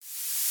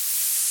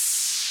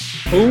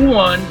Who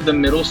won the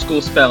middle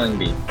school spelling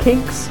bee?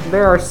 Kinks,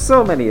 there are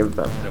so many of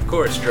them. And of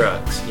course,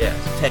 drugs, yes.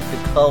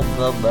 Technical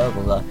blah blah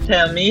blah.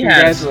 Tell me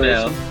how to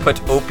spell.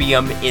 Put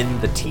opium in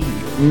the tea.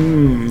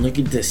 Look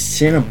at the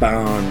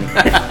Cinnabon.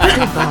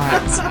 Two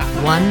bards,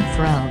 one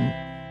throne.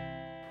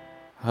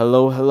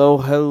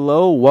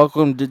 Hello.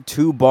 Welcome to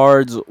Two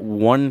Bards,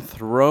 One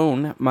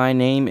Throne. My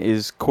name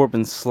is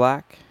Corbin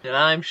Slack. And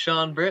I'm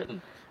Sean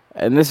Britton.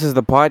 And this is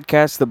the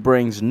podcast that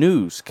brings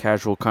news,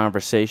 casual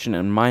conversation,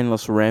 and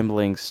mindless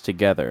ramblings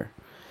together.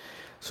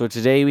 So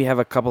today we have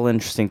a couple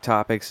interesting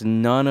topics.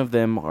 None of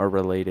them are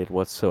related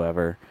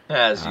whatsoever.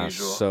 As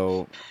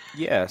usual.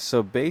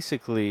 So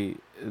basically,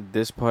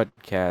 this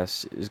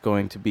podcast is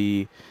going to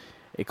be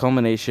a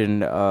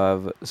culmination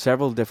of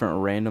several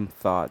different random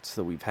thoughts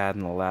that we've had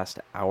in the last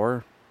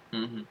hour.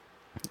 Mm-hmm.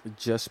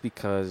 Just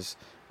because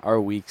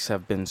our weeks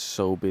have been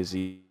so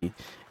busy.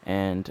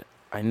 And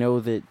I know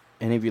that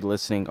any of you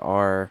listening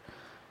are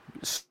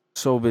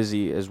so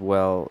busy as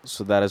well,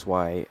 so that is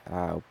why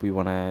we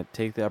want to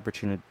take the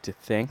opportunity to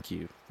thank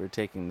you for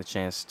taking the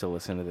chance to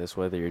listen to this,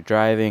 whether you're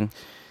driving,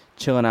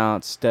 chilling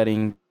out,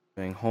 studying,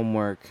 doing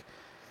homework,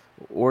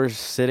 or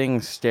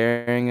sitting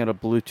staring at a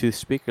Bluetooth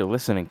speaker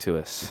listening to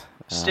us.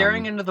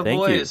 Staring into the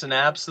void is an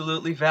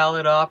absolutely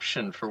valid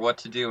option for what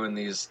to do in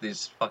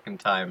these fucking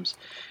times.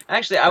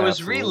 Actually, I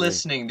was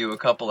re-listening to a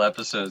couple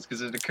episodes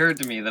because it occurred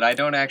to me that I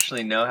don't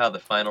actually know how the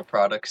final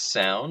products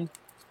sound.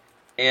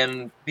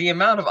 And the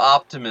amount of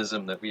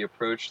optimism that we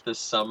approached this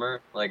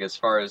summer, like as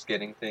far as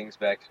getting things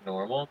back to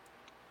normal,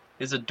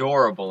 is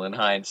adorable in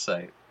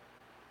hindsight.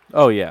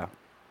 Oh, yeah.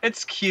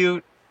 It's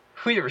cute.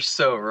 We were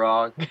so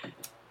wrong.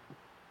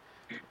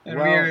 And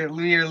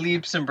we are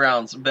leaps and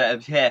bounds.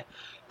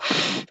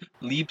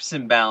 Leaps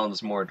and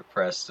bounds more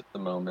depressed at the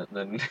moment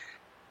than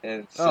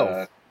it's.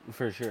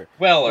 For sure.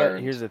 Well but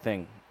earned. here's the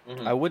thing.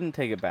 Mm-hmm. I wouldn't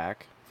take it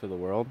back for the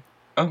world.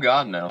 Oh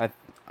God, no.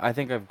 I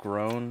think I've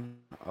grown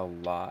a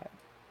lot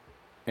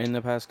in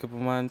the past couple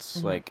months.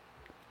 Mm-hmm. Like,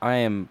 I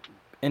am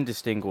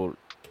indistinguishable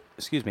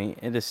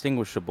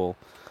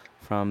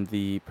from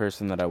the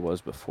person that I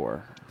was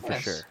before, for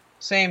Yes. sure.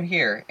 Same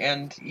here,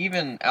 and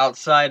even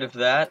outside of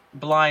that,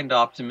 blind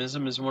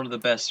optimism is one of the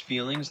best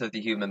feelings that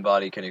the human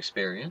body can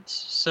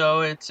experience.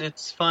 So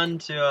it's fun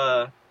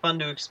to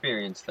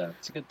experience that.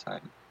 It's a good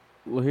time.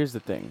 Well, here's the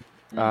thing.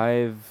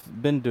 I've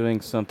been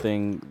doing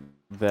something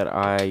that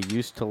I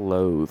used to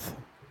loathe,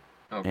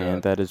 Oh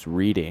and God. that is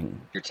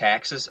reading. Your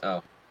taxes?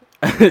 Oh.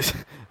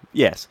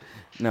 Yes.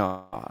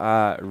 No,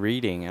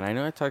 reading. And I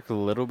know I talked a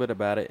little bit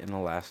about it in the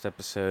last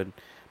episode,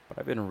 but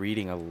I've been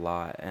reading a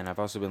lot, and I've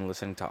also been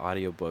listening to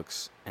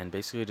audiobooks and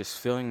basically just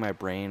filling my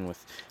brain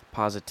with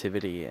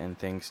positivity and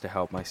things to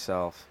help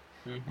myself.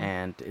 Mm-hmm.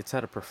 And it's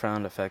had a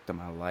profound effect on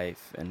my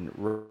life. And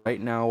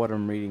right now, what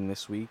I'm reading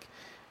this week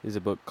is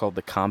a book called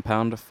The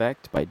Compound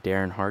Effect by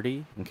Darren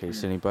Hardy, in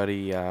case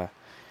anybody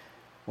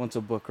wants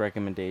a book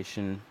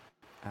recommendation.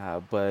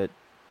 But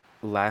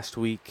last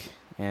week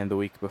and the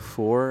week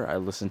before, I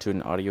listened to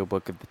an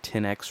audiobook of The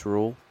 10X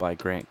Rule by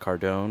Grant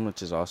Cardone,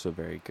 which is also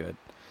very good.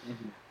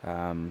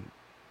 Mm-hmm.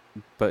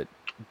 But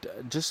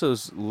just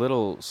those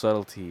little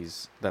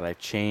subtleties that I've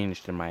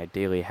changed in my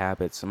daily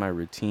habits and my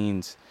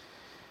routines,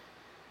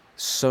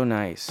 so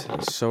nice,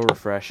 so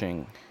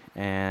refreshing,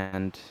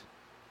 and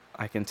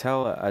I can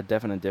tell a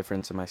definite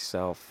difference in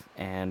myself.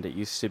 And it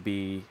used to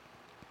be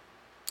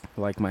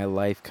like my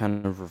life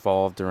kind of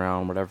revolved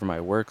around whatever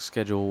my work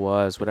schedule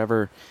was,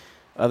 whatever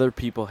other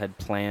people had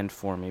planned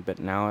for me, but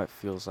now it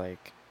feels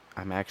like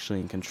I'm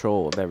actually in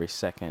control of every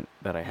second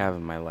that I have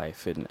in my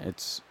life, and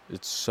it's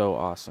so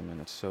awesome,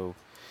 and it's so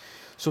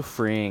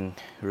freeing,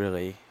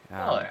 really.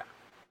 Oh yeah.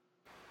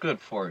 Good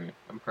for you.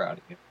 I'm proud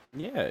of you.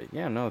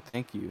 Yeah, no,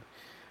 thank you.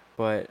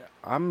 But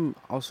I'm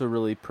also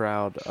really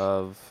proud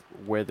of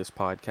where this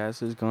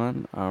podcast has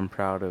gone. I'm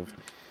proud of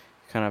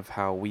kind of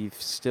how we've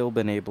still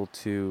been able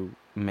to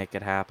make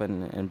it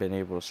happen and been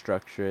able to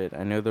structure it.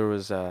 I know there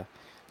was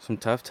some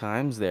tough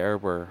times there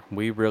where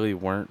we really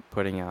weren't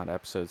putting out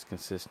episodes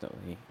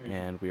consistently,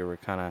 and we were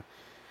kind of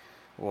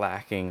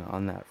lacking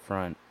on that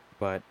front.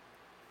 But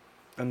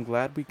I'm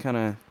glad we kind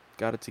of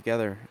got it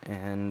together,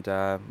 and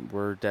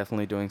we're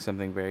definitely doing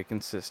something very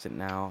consistent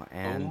now.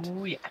 And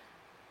Oh yeah.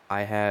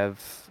 I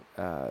have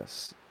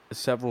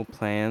several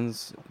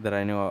plans that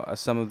I know.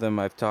 Some of them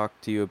I've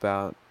talked to you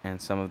about,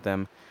 and some of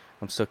them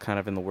I'm still kind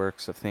of in the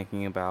works of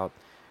thinking about.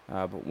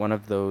 But one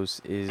of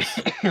those is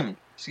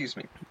Excuse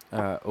me.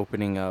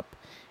 opening up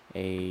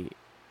a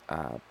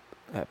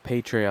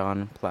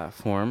Patreon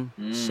platform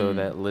so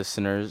that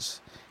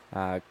listeners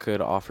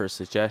could offer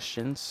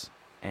suggestions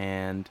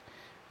and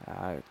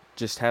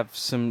just have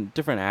some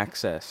different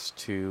access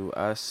to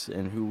us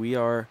and who we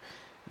are,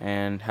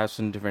 and have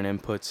some different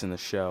inputs in the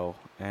show.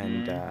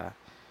 And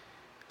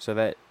so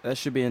that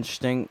should be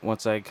interesting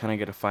once I kind of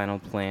get a final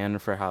plan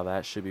for how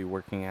that should be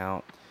working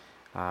out.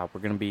 We're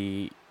going to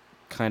be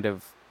kind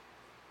of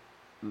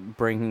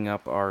bringing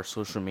up our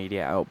social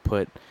media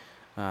output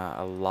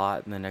a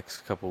lot in the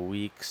next couple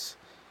weeks.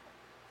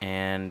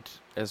 And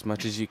as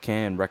much as you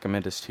can,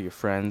 recommend us to your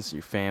friends,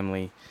 your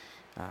family,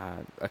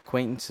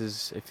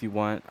 Acquaintances, if you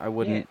want. I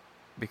wouldn't,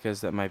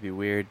 because that might be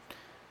weird.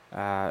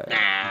 Nah.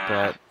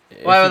 But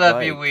Why would that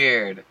be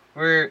weird?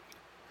 I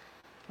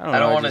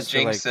don't want to just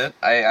feel jinx like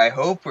it. I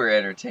hope we're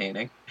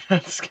entertaining.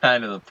 That's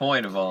kind of the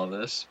point of all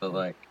this. But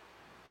like,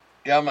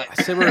 got my I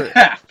say we're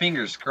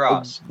fingers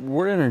crossed.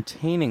 we're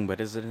entertaining, but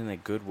is it in a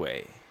good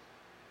way?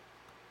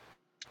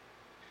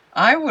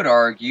 I would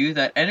argue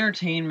that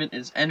entertainment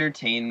is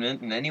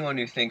entertainment, and anyone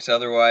who thinks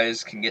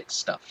otherwise can get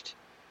stuffed.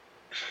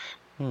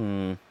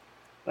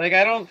 Like,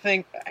 I don't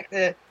think...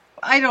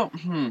 I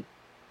don't...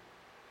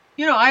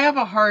 You know, I have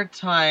a hard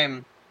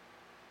time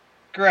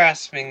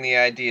grasping the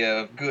idea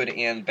of good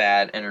and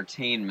bad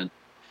entertainment.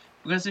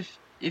 Because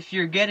if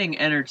you're getting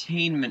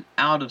entertainment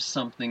out of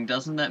something,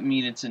 doesn't that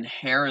mean it's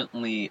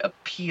inherently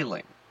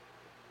appealing?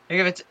 Like,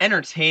 if it's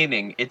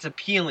entertaining, it's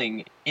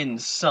appealing in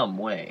some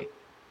way.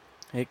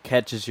 It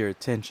catches your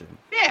attention.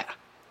 Yeah.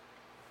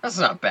 That's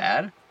not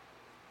bad.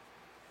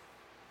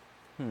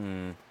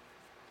 You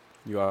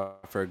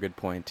offer a good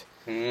point.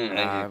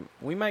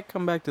 We might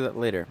come back to that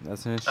later.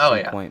 That's an Oh, interesting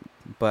yeah. point.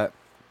 But,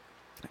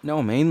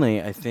 no,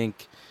 mainly, I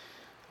think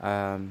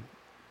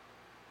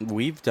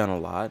we've done a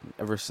lot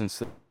ever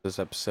since those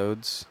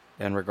episodes.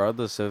 And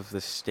regardless of the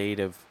state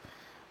of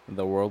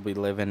the world we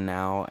live in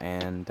now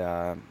and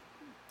kind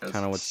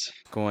of what's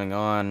going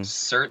on,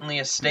 Certainly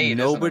a state,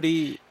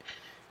 nobody...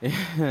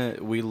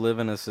 we live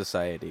in a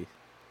society.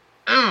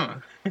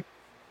 isn't it?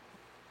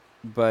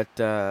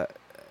 But,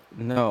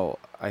 no,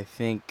 I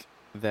think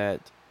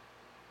that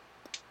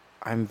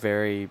I'm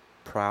very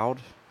proud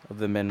of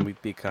the men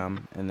we've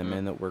become and the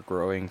men that we're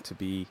growing to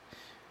be.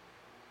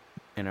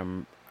 And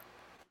I'm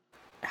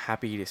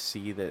happy to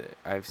see that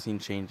I've seen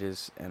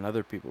changes in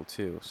other people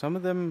too. Some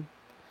of them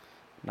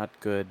not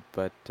good,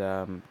 but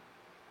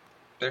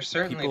There's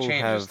certainly people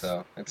changes, have-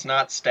 though. It's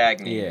not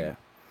stagnating.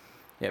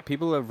 yeah,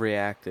 people have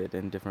reacted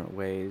in different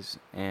ways.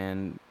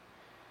 And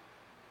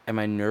am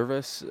I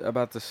nervous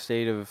about the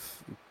state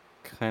of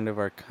kind of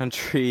our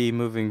country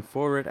moving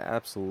forward?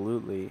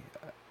 Absolutely.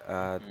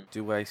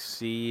 Do I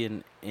see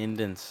an end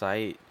in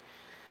sight?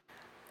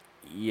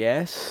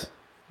 Yes,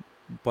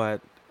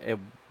 but it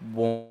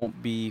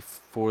won't be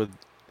for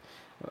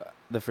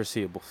the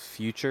foreseeable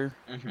future.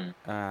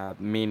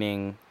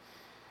 Meaning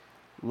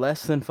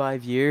less than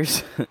 5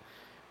 years.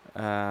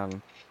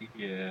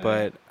 Yeah.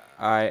 But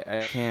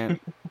I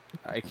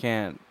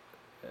can't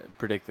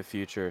predict the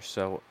future.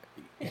 So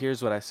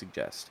here's what I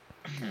suggest.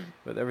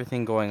 With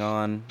everything going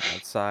on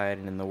outside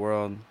and in the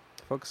world,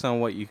 focus on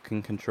what you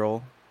can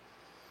control.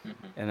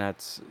 And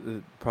that's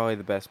probably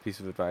the best piece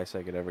of advice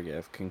I could ever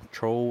give.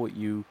 Control what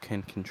you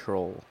can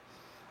control.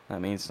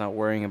 That means not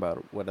worrying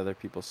about what other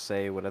people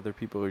say, what other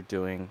people are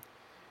doing.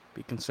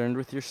 Be concerned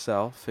with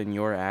yourself and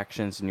your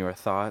actions and your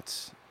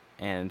thoughts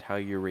and how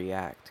you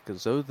react.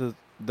 Because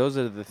those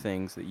are the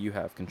things that you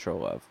have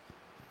control of.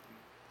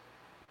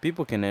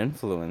 People can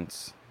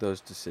influence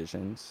those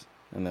decisions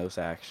and those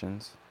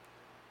actions.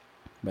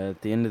 But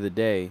at the end of the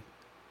day,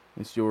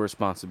 it's your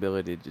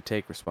responsibility to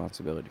take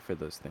responsibility for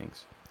those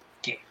things.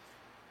 Yeah.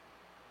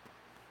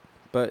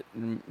 But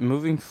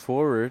moving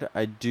forward,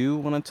 I do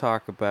want to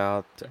talk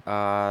about,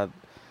 I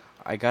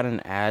got an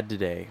ad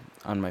today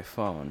on my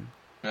phone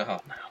Oh,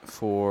 no.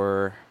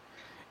 for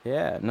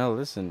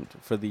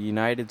the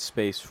United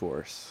Space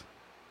Force.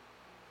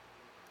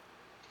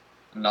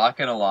 Not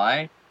gonna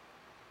lie,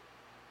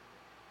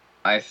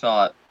 I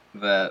thought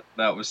that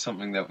was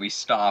something that we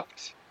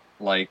stopped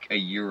like a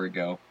year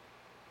ago.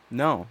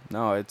 No,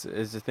 it's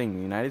a thing.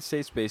 The United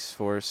States Space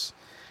Force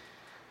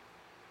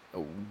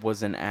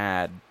was an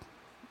ad,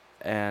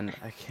 and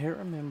I can't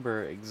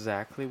remember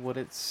exactly what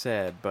it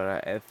said,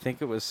 but I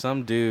think it was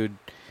some dude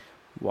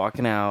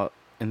walking out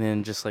and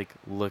then just like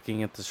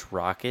looking at this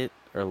rocket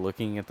or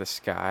looking at the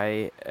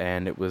sky,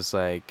 and it was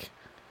like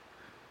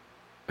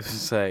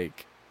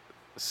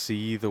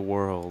see the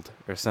world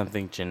or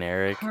something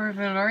generic.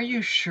 Corbin, are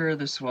you sure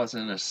this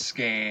wasn't a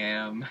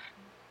scam?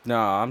 No,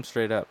 I'm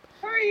straight up.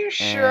 Are you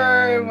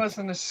sure it And-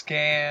 wasn't a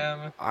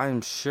scam?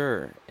 I'm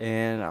sure.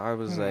 And I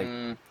was like,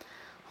 Hmm.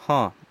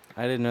 huh,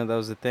 I didn't know that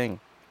was a thing.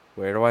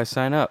 Where do I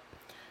sign up?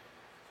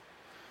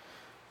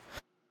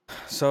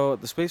 So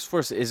the Space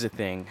Force is a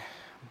thing,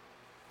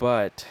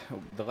 but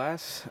the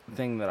last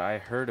thing that I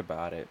heard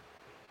about it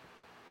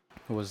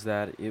was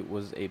that it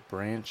was a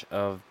branch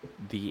of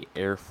the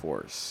Air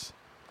Force.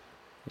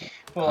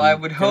 Well, I'm I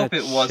would hope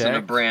gonna it wasn't a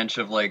check. branch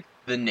of like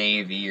the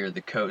Navy or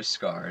the Coast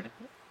Guard.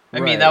 I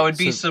mean, Right, that would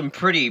be so- some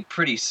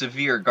pretty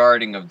severe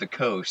guarding of the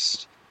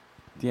coast.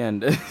 The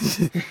end.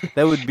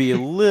 That would be a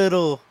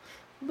little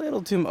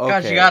too much.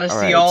 Gosh, you gotta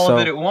see all of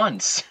it at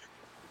once.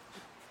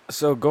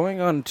 So going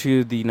on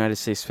to the United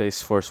States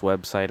Space Force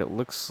website, it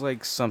looks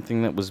like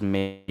something that was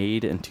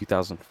made in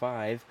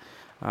 2005.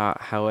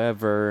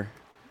 However,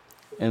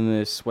 in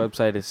this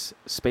website is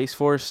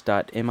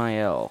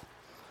spaceforce.mil.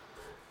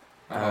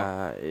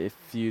 If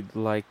you'd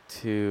like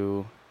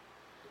to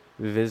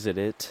visit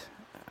it.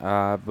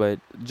 But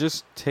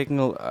just taking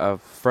a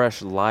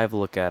fresh live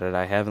look at it,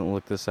 I haven't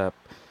looked this up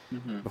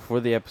before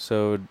the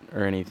episode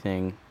or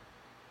anything.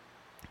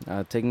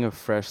 taking a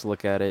fresh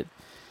look at it,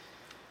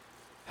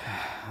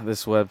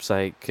 this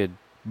website could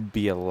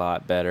be a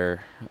lot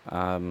better.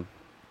 Oh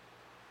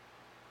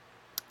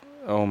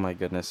my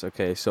goodness.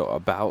 Okay, so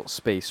about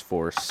Space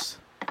Force.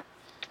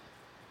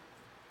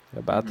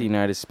 About the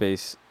United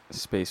Space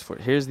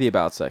Force. Here's the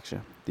about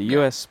section. The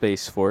U.S.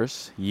 Space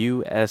Force,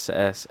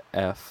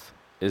 USSF,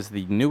 is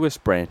the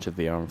newest branch of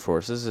the Armed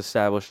Forces,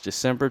 established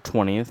December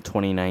 20th,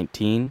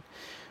 2019,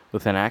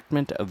 with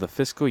enactment of the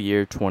fiscal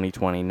year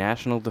 2020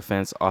 National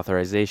Defense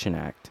Authorization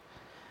Act.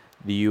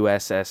 The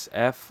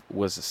USSF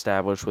was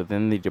established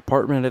within the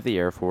Department of the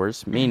Air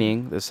Force,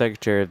 meaning the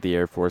Secretary of the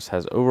Air Force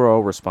has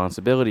overall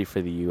responsibility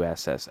for the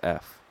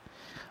USSF.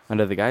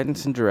 Under the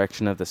guidance and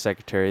direction of the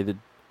Secretary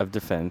of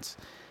Defense,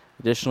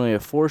 additionally, a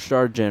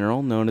 4-star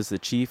general known as the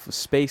Chief of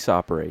Space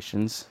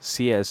Operations,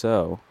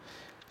 CSO,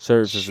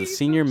 serves as a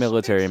senior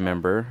military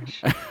member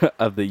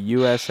of the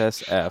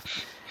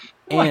USSF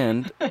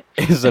and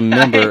is a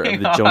member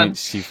of the Joint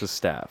Chief of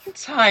Staff.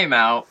 Time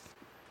out.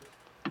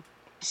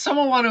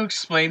 Someone want to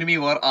explain to me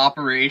what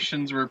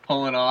operations we're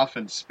pulling off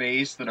in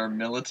space that are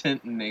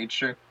militant in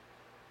nature?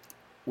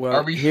 Well,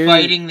 are we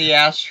fighting the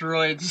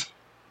asteroids?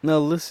 No,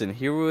 listen,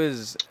 here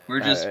was... We're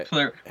just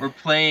we're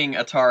playing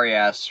Atari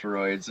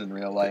Asteroids in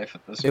real life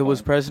at this point. It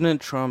was President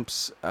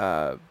Trump's...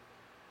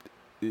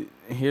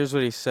 here's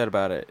what he said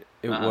about it.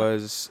 It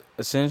was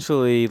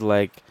essentially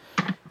like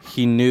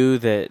he knew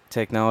that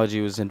technology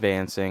was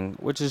advancing,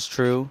 which is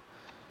true.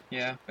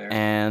 Yeah, fair.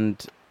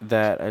 And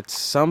that at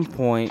some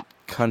point,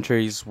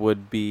 countries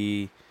would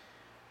be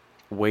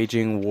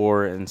waging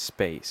war in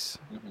space.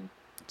 Mm-hmm.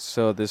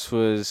 So this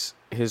was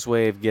his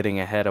way of getting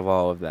ahead of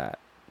all of that.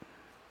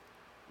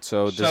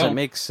 So does it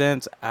make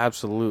sense?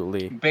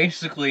 Absolutely.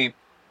 Basically,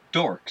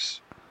 dorks.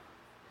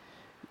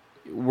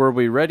 Were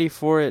we ready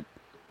for it?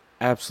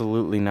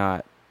 Absolutely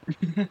not.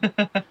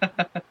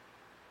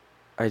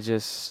 I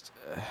just...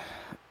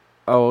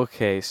 Oh,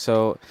 okay.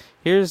 So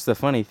here's the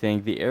funny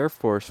thing. The Air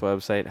Force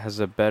website has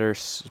a better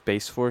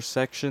Space Force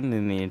section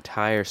than the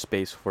entire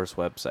Space Force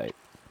website.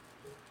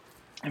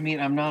 I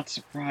mean, I'm not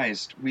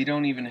surprised. We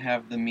don't even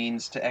have the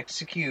means to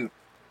execute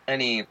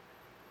any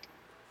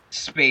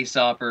space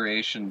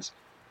operations.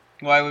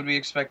 Why would we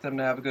expect them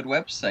to have a good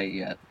website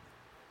yet?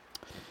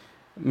 I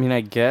mean,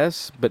 I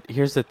guess, but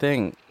here's the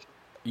thing.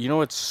 You know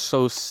what's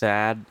so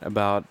sad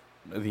about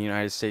the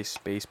United States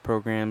space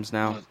programs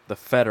now? The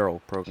federal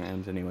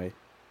programs, anyway.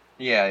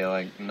 Yeah,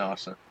 like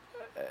NASA.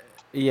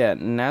 Yeah,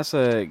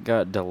 NASA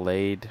got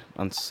delayed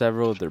on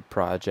several of their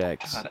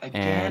projects. God,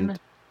 again? And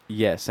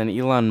yes, and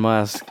Elon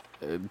Musk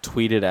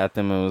tweeted at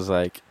them and was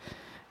like,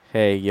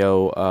 hey,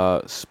 yo,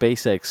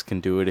 SpaceX can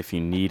do it if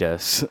you need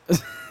us.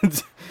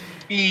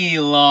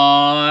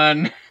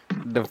 Elon!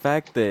 The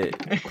fact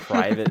that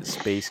private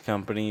space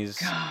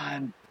companies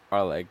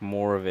are like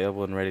more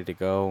available and ready to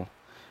go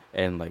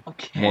and like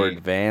more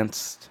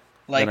advanced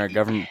than our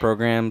government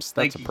programs,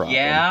 that's a problem.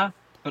 Yeah,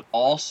 but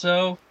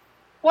also,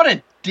 what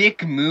a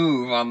dick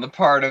move on the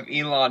part of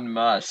Elon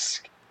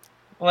Musk.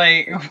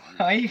 Like,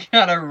 why you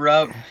gotta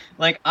rub...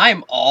 Like,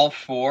 I'm all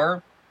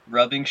for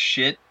rubbing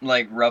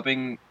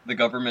the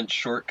government's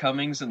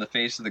shortcomings in the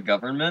face of the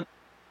government,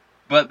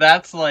 but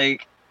that's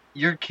like,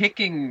 you're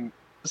kicking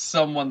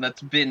someone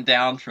that's been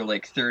down for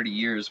like 30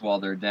 years while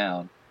they're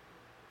down.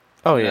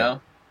 Oh, you yeah.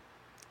 know?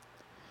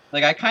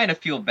 Like, I kind of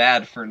feel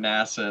bad for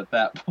NASA at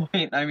that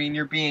point. I mean,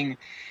 you're being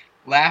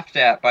laughed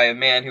at by a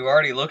man who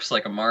already looks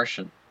like a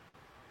Martian.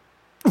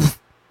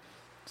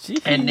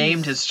 And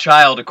named his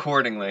child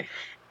accordingly.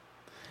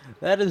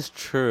 That is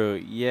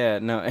true. Yeah,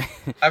 no.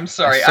 I'm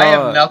sorry, I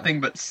have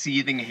nothing but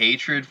seething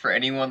hatred for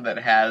anyone that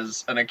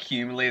has an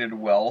accumulated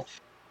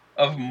wealth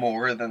of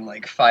more than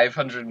like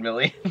 500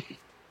 million.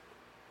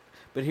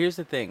 But here's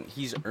the thing,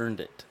 he's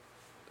earned it.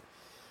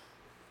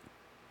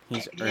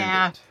 He's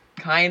earned it.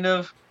 Kind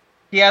of.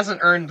 He hasn't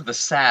earned the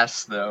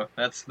sass though.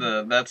 That's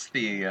the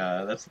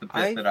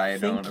bit that I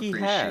don't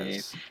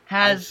appreciate.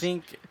 I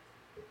think.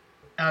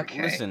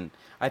 Okay. Listen,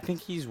 I think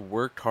he's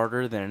worked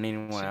harder than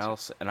anyone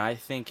else, and I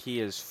think he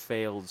has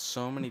failed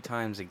so many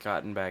times and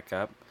gotten back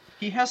up.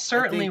 He has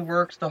certainly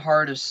worked the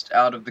hardest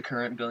out of the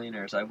current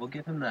billionaires. I will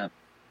give him that.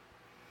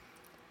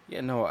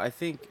 Yeah, no, I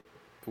think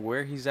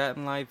where he's at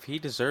in life, he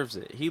deserves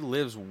it. He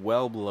lives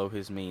well below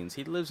his means.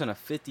 He lives in a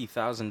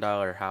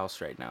 $50,000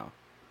 house right now.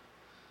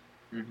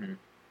 Mm-hmm.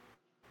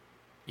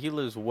 He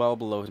lives well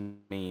below his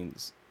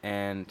means,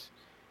 and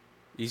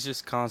he's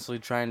just constantly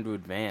trying to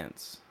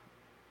advance.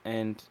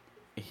 And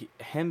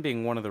him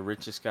being one of the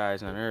richest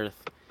guys on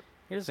Earth,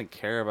 he doesn't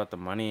care about the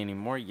money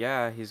anymore.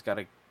 Yeah, he's got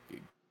to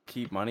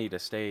keep money to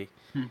stay,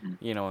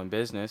 in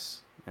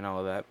business and all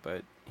of that,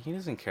 but he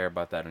doesn't care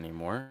about that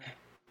anymore.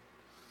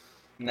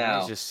 No.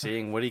 He's just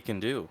seeing what he can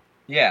do.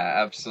 Yeah,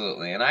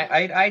 absolutely. And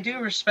I do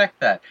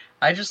respect that.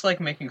 I just like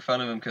making fun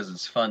of him because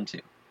it's fun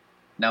to.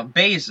 Now,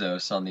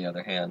 Bezos, on the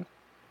other hand,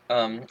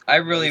 I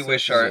really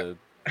wish I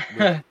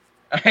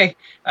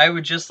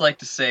would just like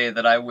to say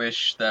that I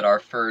wish that our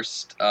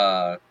first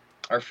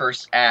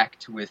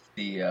act with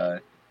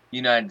the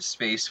United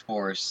Space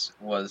Force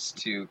was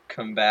to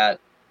combat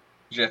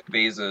Jeff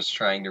Bezos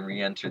trying to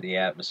re-enter the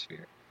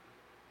atmosphere.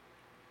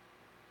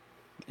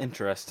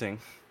 Interesting.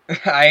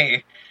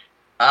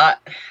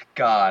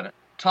 God,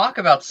 talk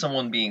about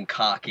someone being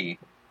cocky.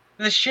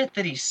 The shit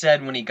that he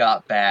said when he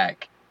got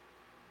back.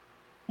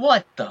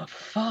 What the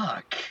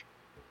fuck?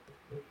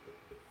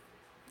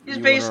 He was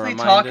basically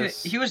talking.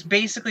 He was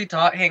basically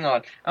talking. Hang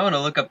on, I'm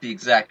gonna look up the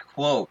exact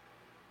quote.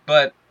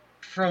 But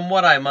from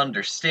what I'm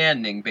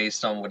understanding,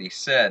 based on what he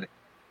said,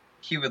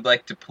 he would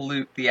like to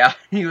pollute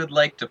he would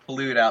like to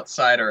pollute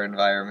outside our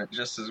environment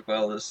just as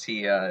well as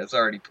he is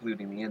already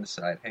polluting the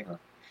inside. Hang on,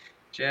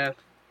 Jeff.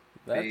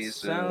 That Bezos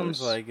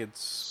sounds like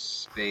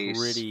it's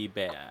pretty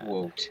bad.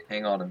 Quote.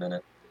 Hang on a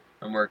minute.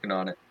 I'm working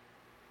on it.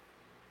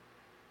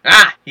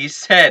 Ah! He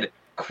said,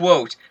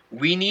 quote,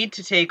 "We need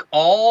to take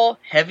all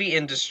heavy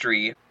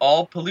industry,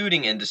 all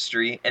polluting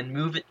industry, and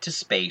move it to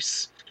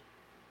space."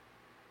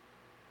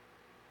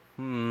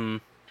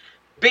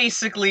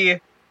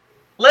 Basically,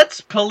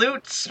 let's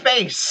pollute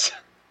space.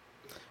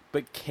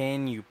 But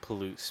can you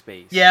pollute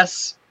space?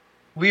 Yes.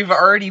 We've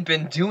already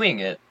been doing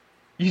it.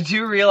 You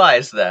do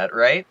realize that,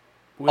 right?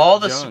 With all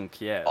the junk,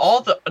 yes.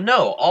 All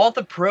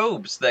the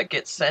probes that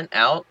get sent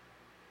out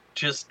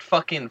just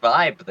fucking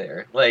vibe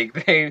there.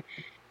 Like,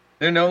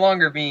 they're no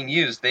longer being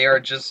used. They are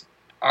just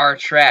our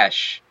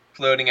trash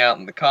floating out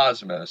in the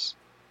cosmos.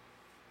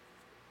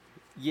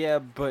 Yeah,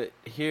 but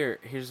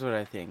here's what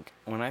I think.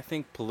 When I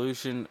think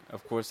pollution,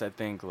 of course I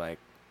think like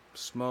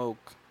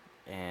smoke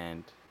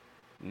and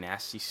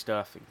nasty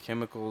stuff and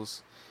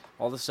chemicals,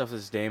 all the stuff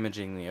that's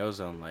damaging the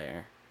ozone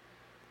layer.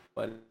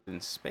 But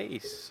in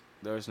space,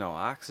 there's no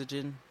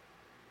oxygen,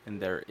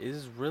 and there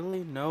is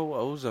really no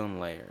ozone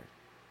layer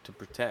to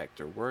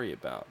protect or worry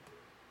about.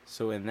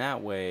 So in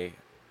that way,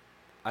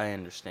 I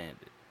understand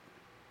it.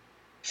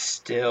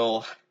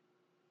 Still,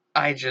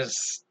 I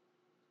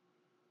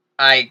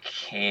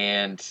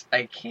can't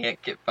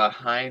get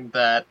behind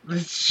that.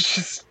 It's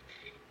just,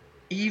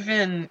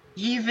 even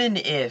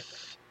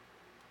if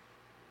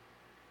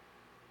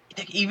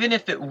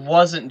it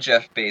wasn't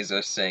Jeff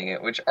Bezos saying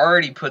it, which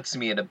already puts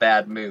me in a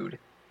bad mood,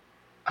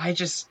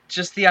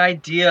 just the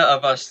idea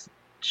of us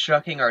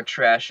chucking our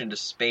trash into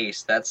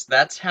space,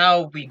 that's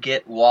how we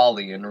get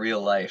WALL-E in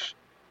real life.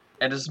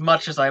 And as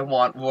much as I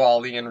want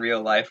WALL-E in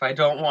real life, I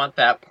don't want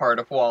that part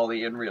of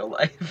WALL-E in real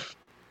life.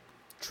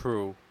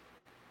 True.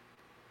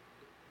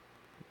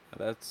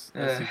 That's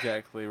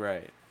exactly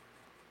right.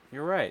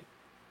 You're right.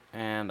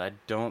 And I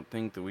don't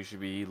think that we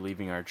should be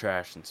leaving our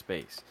trash in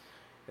space.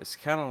 It's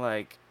kind of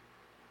like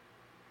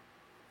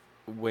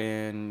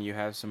when you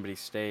have somebody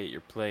stay at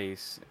your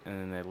place and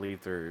then they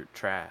leave their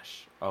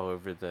trash all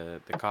over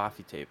the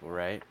coffee table,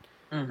 right?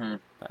 Mm-hmm.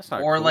 That's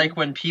not Or cool. like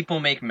when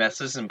people make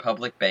messes in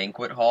public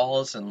banquet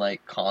halls and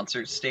like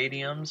concert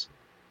stadiums.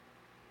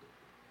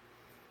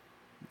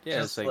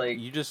 Yeah, it's like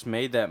you just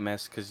made that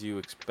mess because you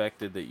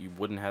expected that you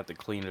wouldn't have to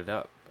clean it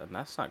up, and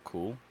that's not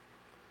cool.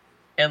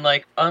 And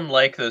like,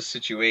 unlike those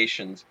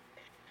situations,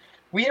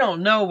 we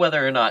don't know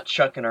whether or not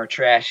chucking our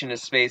trash into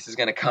space is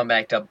going to come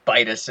back to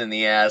bite us in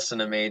the ass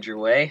in a major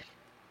way.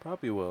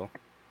 Probably will.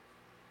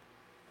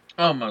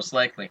 Oh, most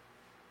likely.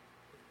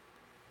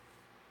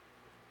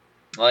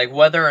 Like,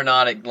 whether or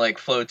not it, like,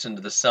 floats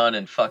into the sun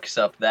and fucks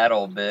up that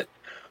old bit,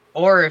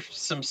 or if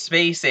some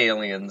space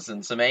aliens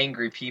and some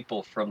angry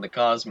people from the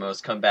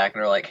cosmos come back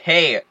and are like,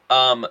 "Hey,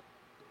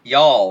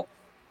 y'all,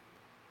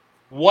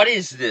 what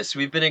is this?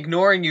 We've been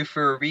ignoring you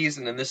for a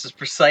reason, and this is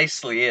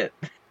precisely it."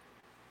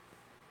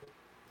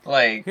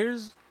 Like,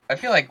 I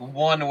feel like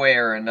one way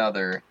or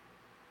another,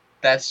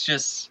 that's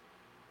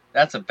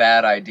a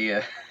bad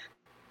idea.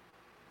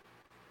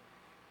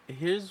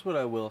 Here's what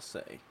I will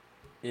say,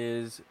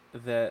 is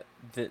that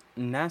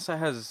NASA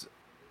has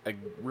a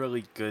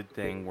really good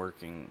thing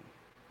working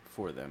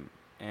for them,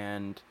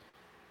 and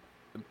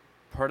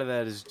part of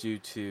that is due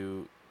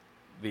to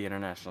the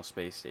International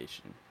Space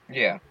Station.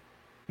 Yeah.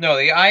 No,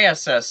 the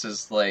ISS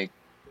is, like,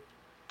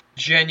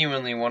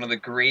 genuinely one of the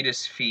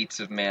greatest feats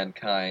of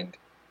mankind,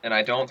 and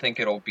I don't think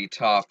it'll be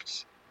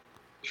topped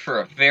for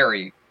a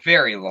very,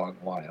 very long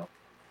while.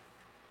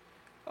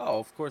 Oh,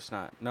 of course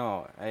not.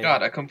 No.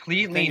 God, a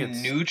completely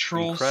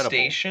neutral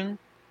station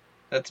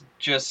that's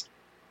just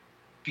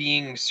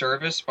being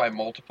serviced by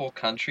multiple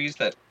countries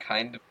that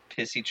kind of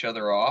piss each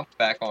other off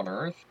back on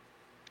Earth?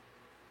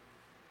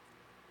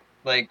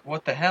 Like,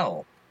 what the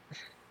hell?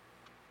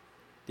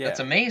 Yeah.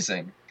 That's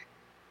amazing.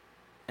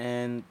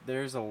 And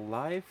there's a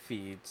live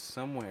feed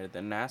somewhere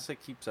that NASA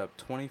keeps up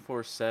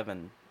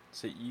 24/7,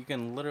 so you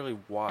can literally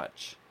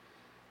watch.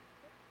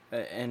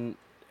 And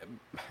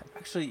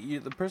actually,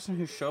 the person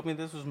who showed me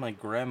this was my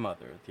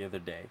grandmother the other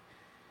day.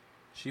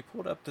 She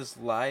pulled up this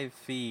live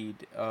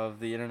feed of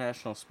the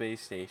International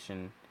Space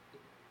Station,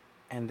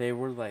 and there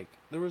was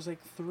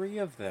like 3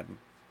 of them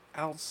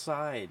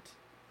outside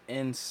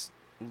in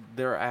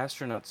their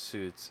astronaut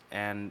suits,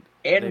 and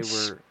they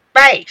were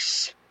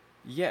space.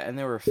 Yeah, and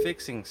they were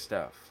fixing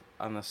stuff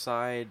on the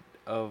side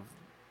of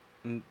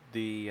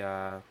the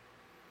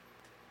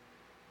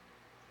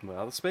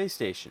Well, the space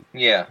station.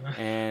 Yeah.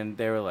 And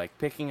they were like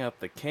picking up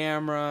the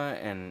camera,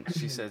 and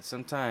she said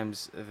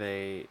sometimes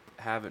they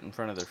have it in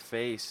front of their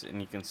face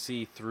and you can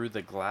see through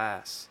the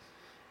glass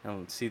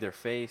and see their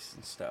face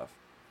and stuff.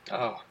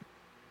 Oh.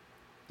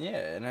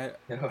 Yeah, and I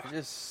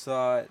just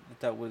thought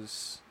that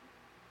was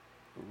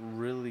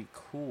really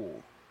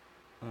cool.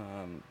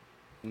 And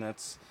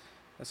that's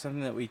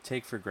something that we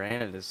take for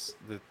granted, is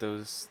that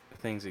those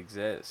things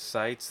exist.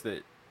 Sites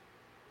that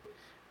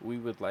we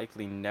would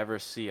likely never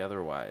see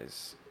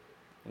otherwise,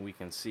 we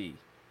can see.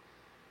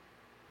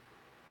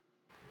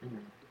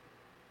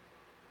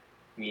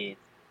 Yeah.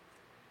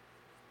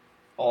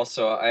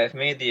 Also, I have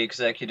made the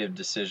executive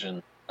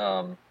decision.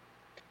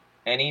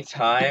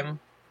 Anytime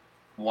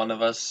one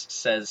of us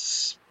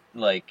says,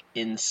 like,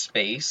 in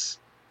space,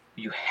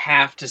 you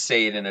have to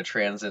say it in a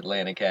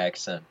transatlantic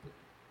accent.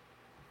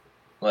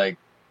 Like,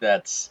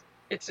 it's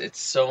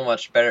so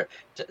much better.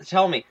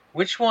 Tell me,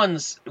 which one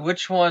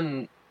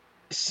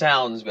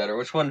sounds better?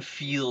 Which one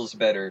feels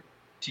better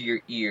to your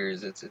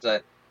ears? It's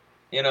a,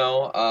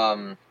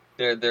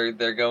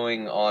 they're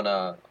going on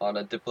a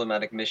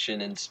diplomatic mission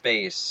in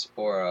space,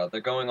 or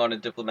they're going on a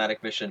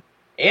diplomatic mission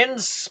in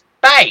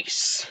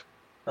space.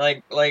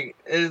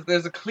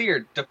 There's a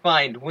clear,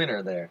 defined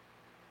winner there.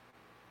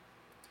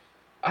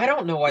 I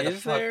don't know why the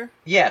fuck. There?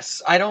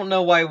 Yes, I don't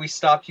know why we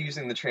stopped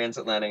using the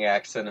transatlantic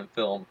accent in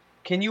film.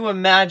 Can you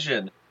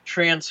imagine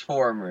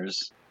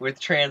Transformers with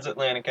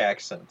transatlantic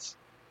accents?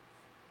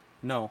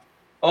 No.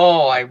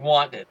 Oh, I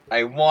want it.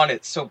 I want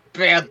it so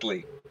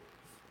badly.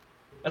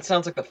 That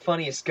sounds like the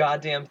funniest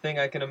goddamn thing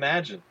I can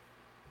imagine.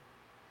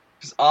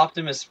 Just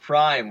Optimus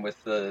Prime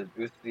with the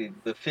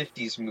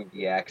 50s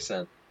movie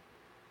accent.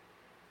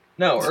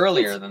 No,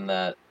 earlier than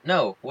that.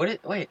 No, wait,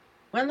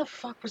 when the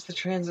fuck was the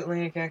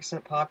transatlantic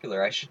accent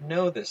popular? I should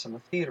know this, I'm a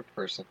theater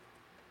person.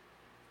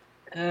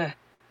 I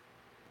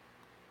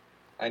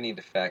need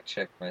to fact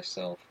check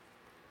myself.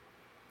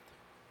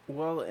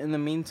 Well, in the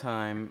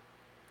meantime,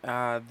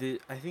 I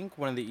think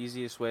one of the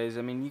easiest ways,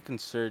 I mean, you can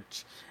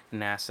search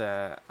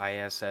NASA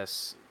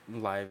ISS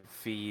live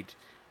feed,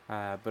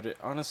 but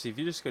honestly, if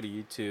you just go to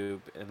YouTube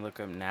and look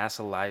up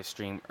NASA live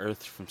stream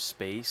Earth from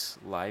space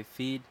live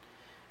feed,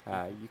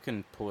 you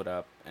can pull it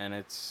up, and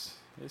it's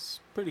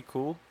pretty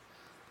cool.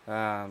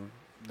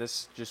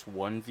 This just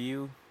one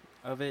view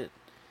of it,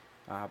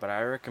 but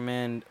I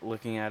recommend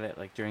looking at it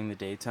like during the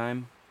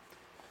daytime,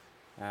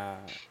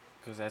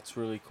 because that's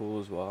really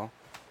cool as well.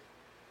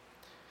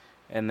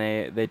 And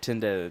they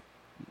tend to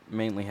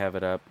mainly have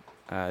it up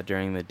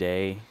during the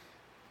day,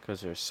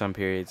 because there's some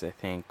periods, I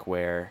think,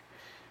 where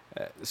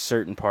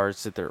certain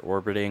parts that they're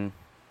orbiting,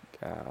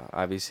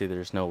 obviously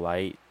there's no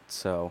light,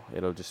 so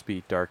it'll just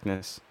be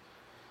darkness.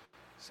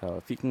 So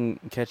if you can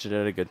catch it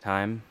at a good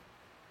time,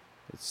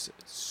 it's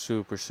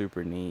super,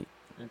 super neat.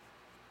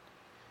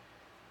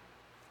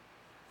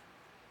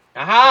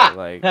 Aha!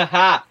 Like, Ha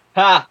ha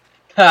ha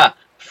ha!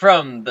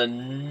 From the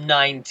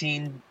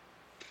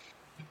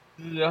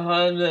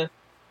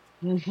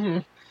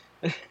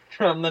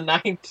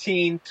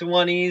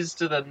 1920s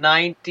to the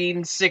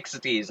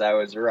 1960s, I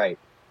was right.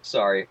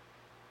 Sorry.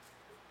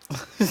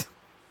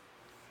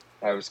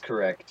 I was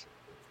correct.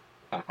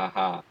 Ha ha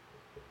ha.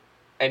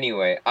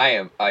 Anyway,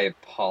 I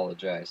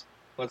apologize.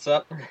 What's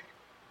up?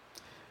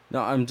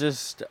 no, I'm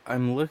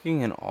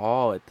looking in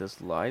awe at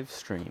this live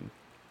stream.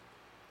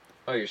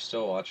 Oh, you're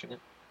still watching it?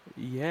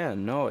 Yeah,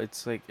 no,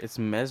 it's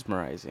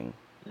mesmerizing.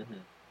 Mm-hmm.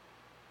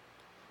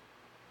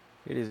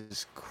 It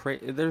is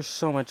crazy. There's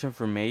so much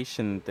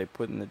information that they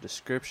put in the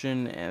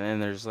description, and then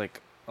there's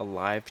like a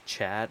live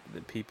chat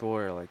that people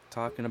are like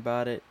talking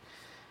about it.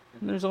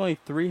 And there's only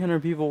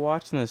 300 people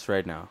watching this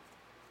right now.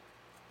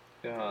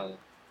 God.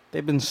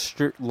 They've been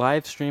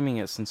live streaming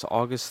it since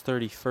August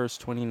 31st,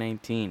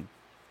 2019.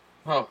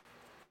 Oh.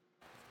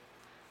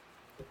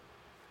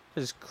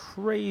 It's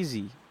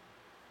crazy.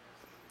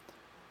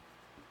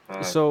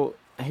 So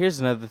here's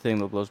another thing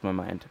that blows my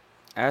mind.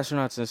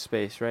 Astronauts in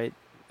space, right?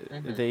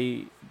 Mm-hmm.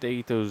 They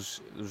eat those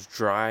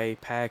dry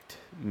packed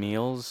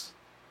meals.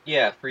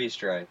 Yeah, freeze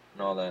dried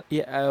and all that.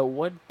 Yeah, at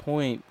what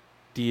point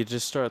do you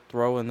just start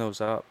throwing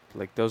those up?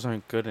 Like, those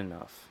aren't good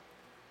enough.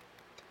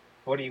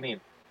 What do you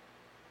mean?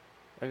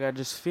 Like, I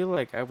just feel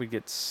like I would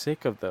get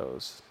sick of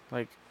those.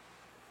 Like,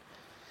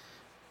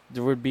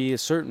 there would be a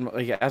certain,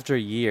 like, after a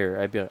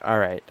year, I'd be like,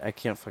 alright, I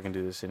can't fucking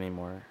do this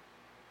anymore.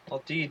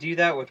 Well, do you do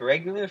that with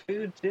regular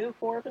food too,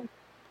 Corbin?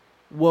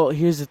 Well,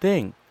 here's the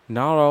thing.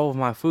 Not all of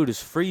my food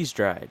is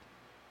freeze-dried.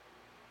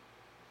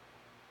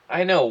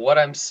 I know. What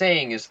I'm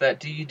saying is that,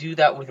 do you do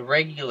that with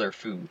regular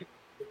food?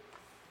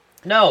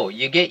 No,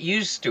 you get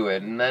used to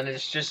it, and then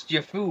it's just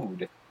your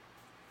food.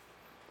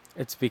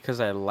 It's because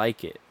I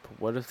like it.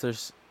 But what if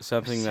there's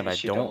something that I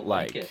don't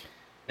like it?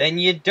 Then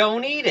you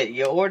don't eat it.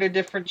 You order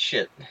different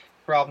shit.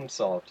 Problem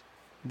solved.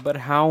 But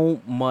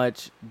how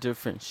much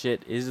different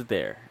shit is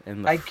there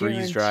in the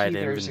freeze-dried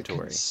inventory? There's a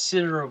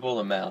considerable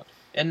amount.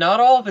 And not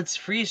all of it's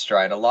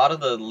freeze-dried. A lot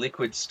of the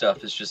liquid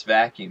stuff is just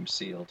vacuum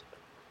sealed.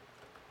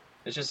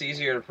 It's just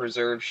easier to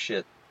preserve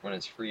shit when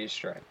it's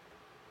freeze-dried.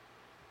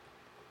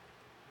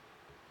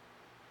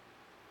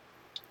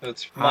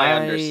 That's my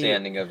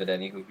understanding of it,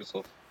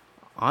 anywho.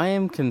 I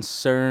am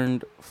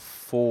concerned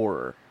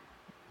for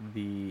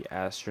the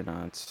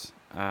astronauts.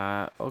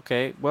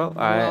 Okay, well,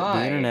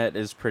 the internet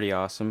is pretty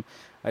awesome.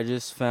 I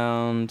just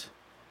found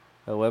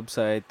a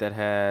website that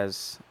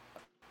has...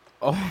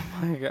 Oh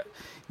my god.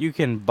 You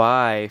can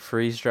buy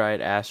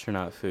freeze-dried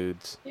astronaut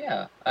foods.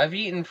 Yeah, I've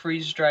eaten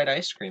freeze-dried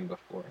ice cream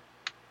before.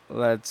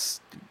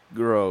 That's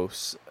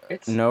gross.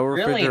 It's no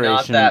really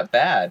refrigeration. Not that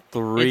bad.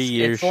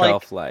 3-year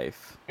shelf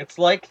life. It's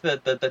like the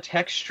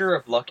texture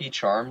of Lucky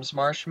Charms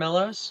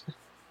marshmallows.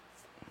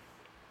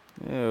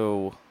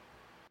 Ew.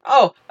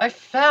 Oh, I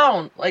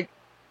found, like,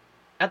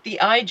 at the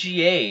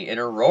IGA in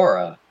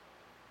Aurora,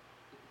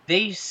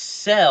 they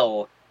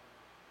sell,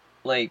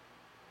 like,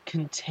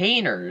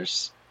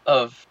 containers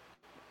of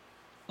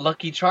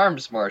Lucky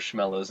Charms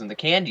marshmallows in the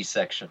candy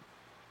section.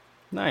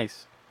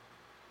 Nice.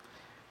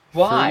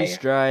 Why?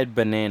 Freeze-dried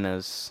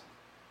bananas.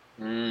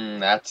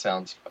 That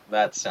sounds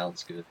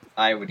good.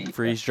 I would eat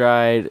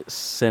Freeze-dried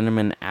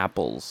cinnamon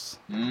apples.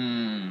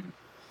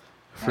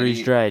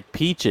 Freeze-dried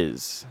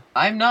peaches.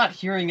 I'm not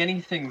hearing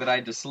anything that I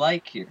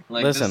dislike here.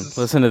 Like,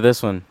 listen to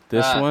this one.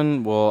 This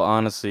one will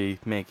honestly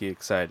make you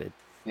excited.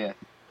 Yeah.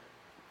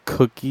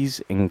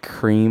 Cookies and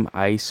cream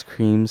ice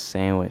cream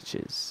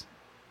sandwiches.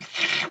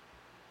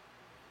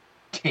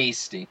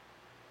 Tasty.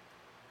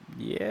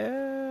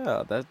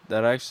 Yeah, that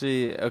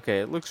actually, okay,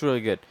 it looks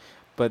really good.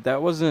 But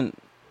that wasn't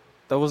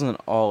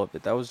all of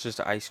it. That was just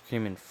ice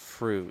cream and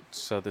fruit.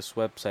 So this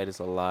website is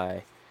a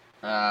lie.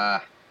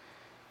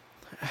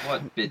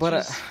 What bitches?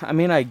 But I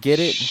mean, I get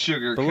it.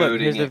 But look,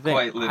 here's the thing.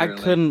 Quite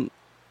literally.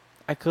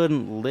 I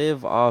couldn't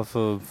live off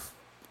of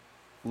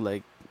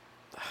like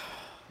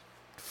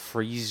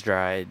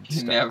freeze-dried You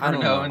stuff. never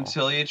know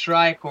until you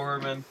try,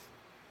 Corbin.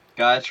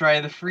 Gotta try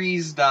the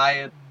freeze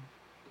diet.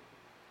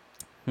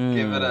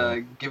 Give it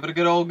a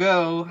good old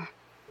go.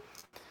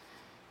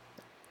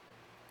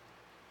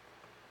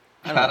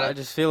 I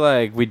just feel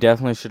like we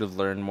definitely should have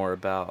learned more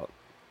about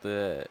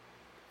the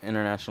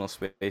International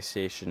Space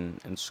Station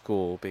in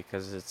school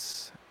because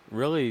it's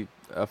really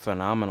a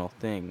phenomenal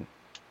thing.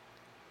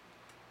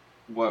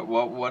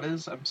 What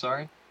is? I'm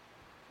sorry?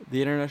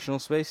 The International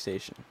Space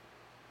Station.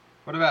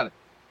 What about it?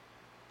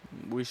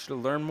 We should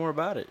have learned more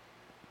about it.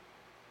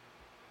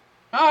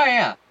 Oh,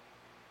 yeah.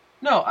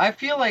 No, I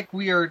feel like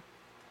we are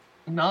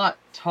not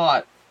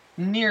taught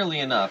nearly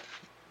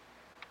enough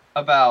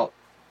about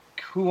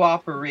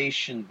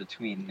cooperation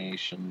between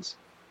nations.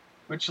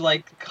 Which,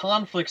 like,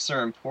 conflicts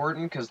are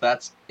important because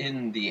that's,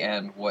 in the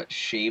end, what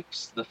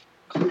shapes the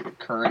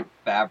current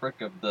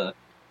fabric of the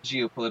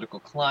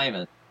geopolitical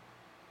climate.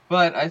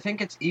 But I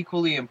think it's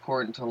equally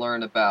important to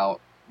learn about,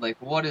 like,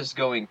 what is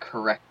going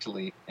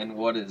correctly and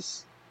what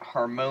is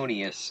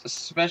harmonious,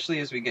 especially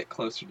as we get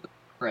closer to the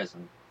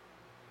present.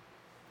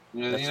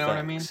 You know what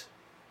I mean?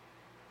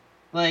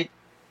 Like,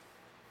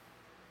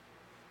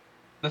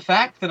 the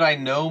fact that I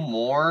know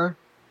more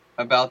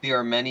about the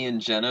Armenian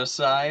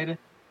genocide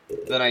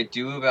than I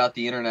do about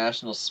the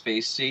International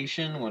Space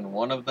Station when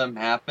one of them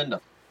happened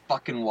a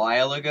fucking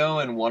while ago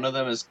and one of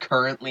them is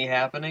currently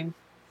happening,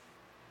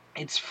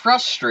 it's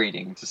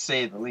frustrating, to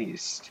say the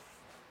least.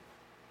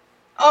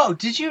 Oh,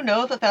 did you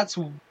know that that's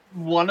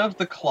one of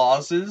the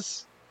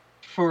clauses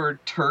for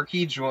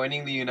Turkey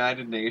joining the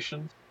United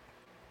Nations?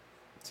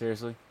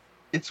 Seriously?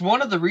 It's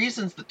one of the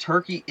reasons that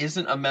Turkey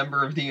isn't a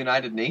member of the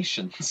United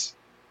Nations.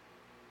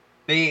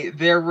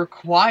 They're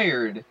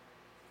required,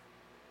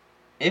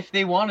 if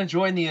they want to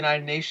join the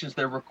United Nations,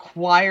 they're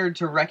required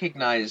to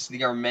recognize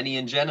the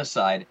Armenian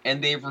genocide,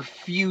 and they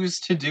refuse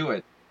to do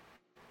it.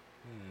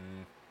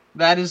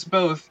 That is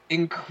both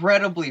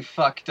incredibly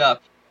fucked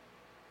up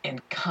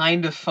and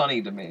kind of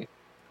funny to me.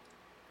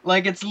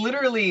 Like, it's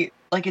literally,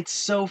 like, it's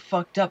so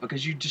fucked up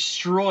because you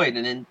destroyed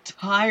an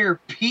entire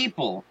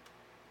people.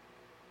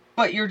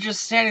 But you're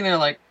just standing there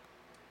like,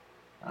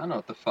 I don't know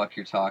what the fuck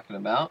you're talking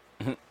about.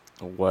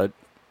 What?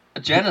 A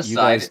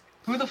genocide?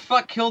 Who the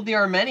fuck killed the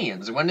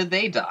Armenians? When did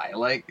they die?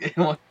 Like, it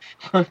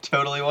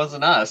totally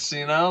wasn't us,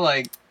 you know?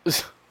 Like,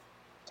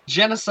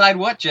 genocide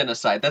what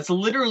genocide? That's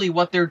literally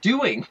what they're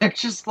doing. They're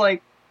just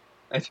like,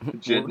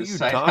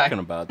 genocide. What are you talking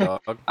about,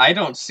 dog? I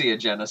don't see a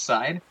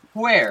genocide.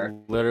 Where?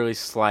 Literally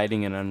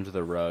sliding it under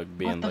the rug,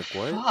 being like,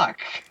 what? Fuck?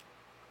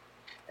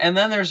 And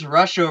then there's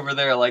Rush over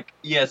there like,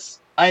 yes,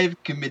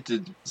 I've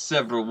committed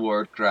several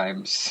war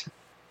crimes.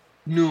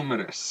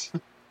 Numerous.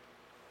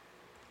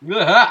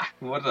 What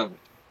a...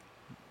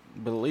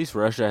 But at least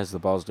Russia has the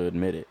balls to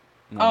admit it.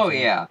 You know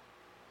yeah.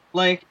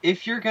 Like,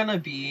 if you're gonna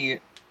be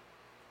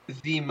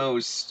the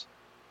most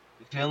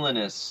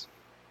villainous,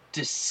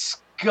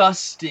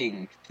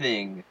 disgusting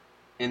thing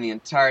in the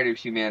entirety of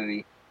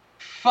humanity,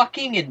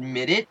 fucking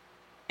admit it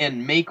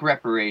and make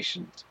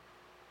reparations.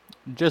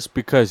 Just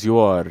because you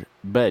are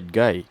bad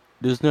guy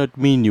does not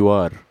mean you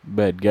are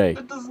bad guy.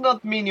 It does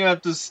not mean you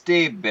have to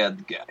stay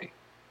bad guy.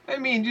 I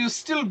mean, you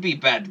still be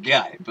bad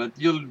guy, but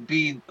you'll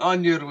be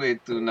on your way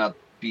to not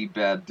be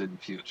bad in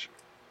future.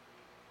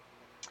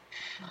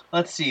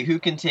 Let's see, who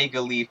can take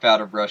a leaf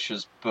out of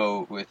Russia's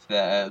boat with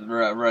that?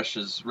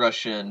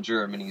 Russia and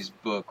Germany's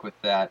book with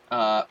that.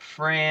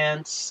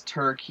 France,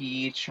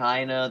 Turkey,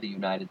 China, the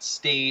United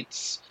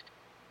States.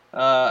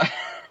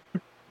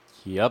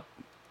 Yep.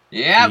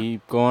 Yeah.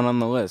 Keep going on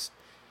the list.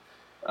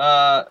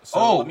 Let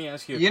me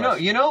ask you a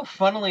question.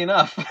 Funnily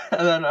enough,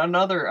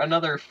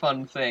 another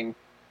fun thing,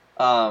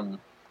 about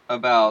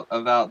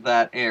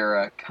that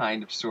era,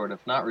 kind of, sort of,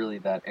 not really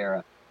that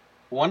era.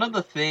 One of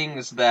the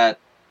things that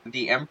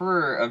the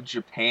Emperor of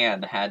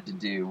Japan had to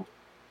do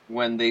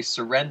when they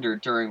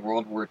surrendered during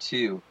World War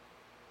II,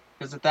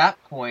 because at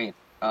that point,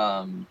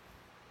 the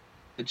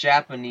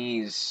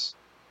Japanese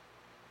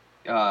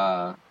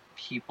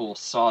people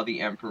saw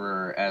the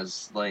Emperor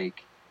as,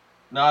 like,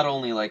 not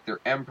only, like, their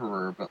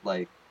emperor, but,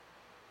 like,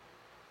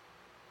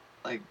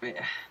 I'm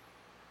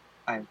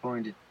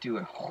going to do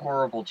a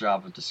horrible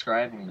job of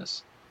describing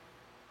this.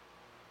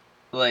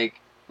 Like,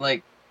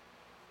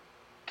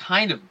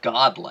 kind of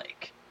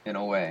godlike, in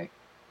a way.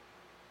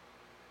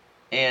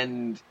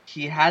 And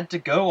he had to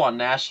go on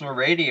national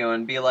radio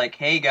and be like,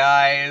 hey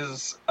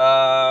guys,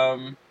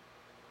 so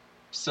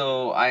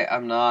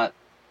I'm not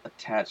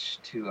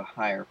attached to a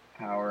higher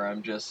power,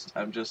 I'm just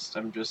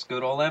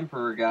good old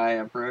emperor guy,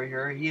 Emperor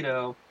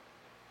Hirohito.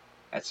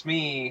 That's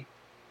me.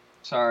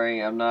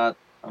 Sorry, I'm not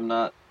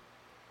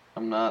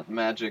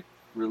magic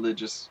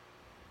religious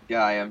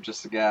guy, I'm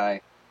just a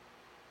guy.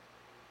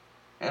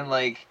 And,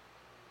 like,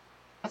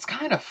 that's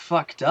kind of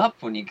fucked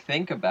up when you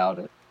think about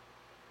it.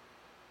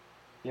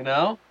 You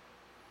know?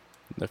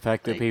 The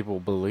fact that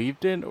people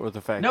believed it, or the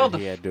fact that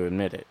he had to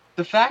admit it?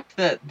 The fact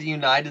that the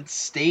United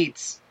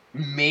States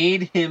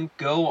made him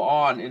go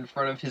on in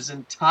front of his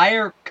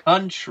entire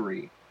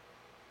country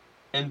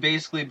and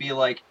basically be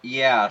like,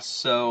 yeah,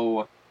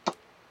 so,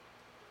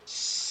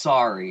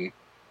 sorry,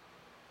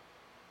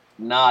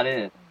 not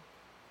it.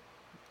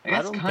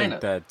 I don't think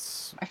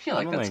that's... I feel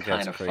like that's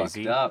kind of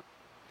fucked up.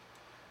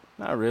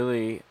 Not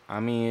really. I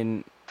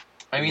mean,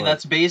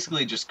 that's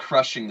basically just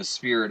crushing the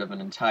spirit of an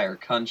entire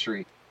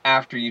country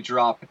after you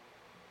drop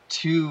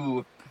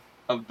two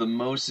of the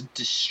most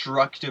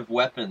destructive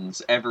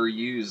weapons ever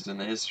used in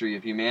the history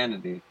of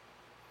humanity.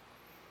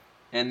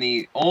 And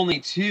the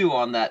only two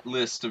on that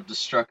list of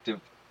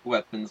destructive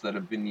weapons that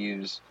have been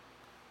used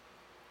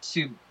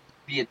to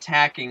be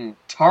attacking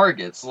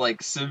targets,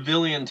 like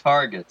civilian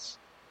targets.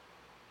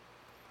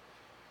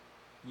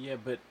 Yeah,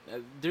 but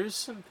there's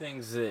some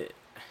things that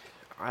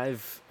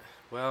I've,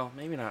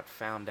 maybe not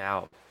found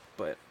out,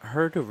 but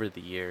heard over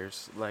the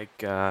years, like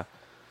the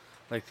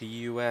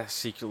U.S.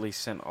 secretly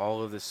sent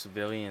all of the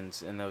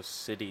civilians in those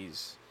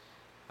cities,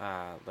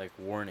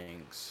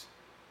 warnings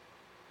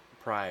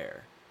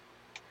prior.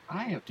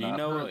 Do you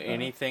know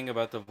anything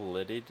about the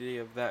validity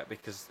of that?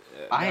 Because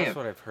that's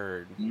what I've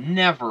heard.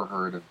 Never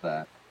heard of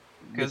that.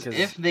 Because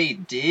if they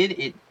did,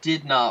 it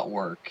did not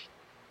work.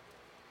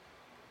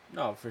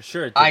 No, for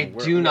sure it didn't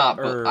work. I do not,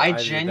 but I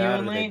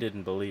genuinely... they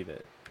didn't believe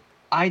it.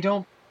 I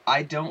don't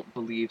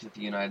believe that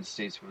the United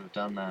States would have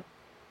done that.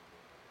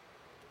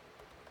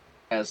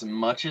 As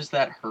much as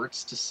that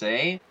hurts to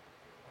say,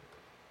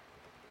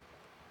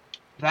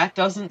 that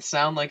doesn't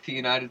sound like the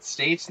United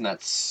States, and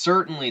that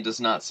certainly does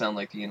not sound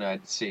like the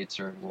United States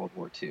during World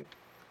War II.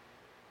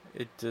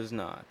 It does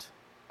not.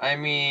 I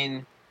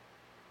mean,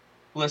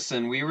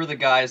 listen, we were the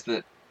guys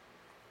that,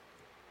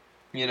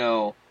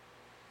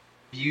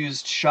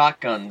 used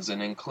shotguns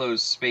in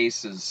enclosed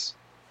spaces,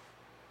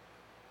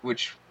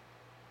 which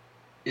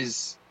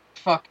is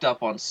fucked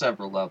up on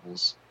several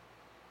levels.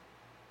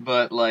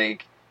 But,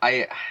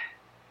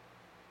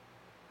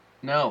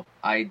 no,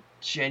 I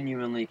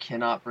genuinely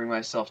cannot bring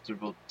myself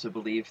to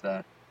believe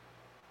that.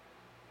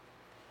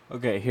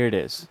 Okay, here it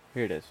is.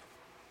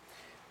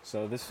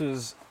 So this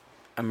was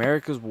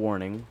America's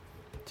warning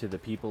to the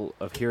people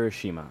of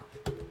Hiroshima,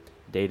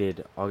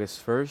 dated August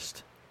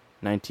 1st,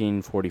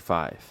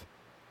 1945.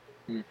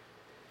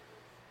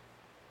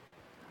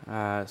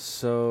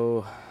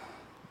 So,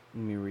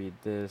 let me read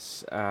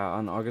this.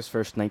 On August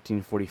 1st,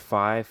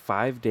 1945,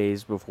 5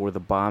 days before the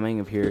bombing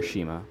of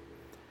Hiroshima,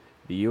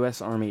 the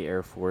U.S. Army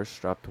Air Force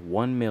dropped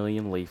 1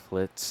 million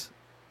leaflets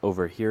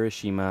over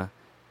Hiroshima,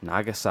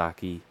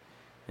 Nagasaki,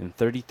 and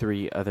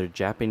 33 other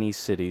Japanese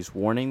cities,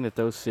 warning that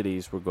those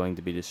cities were going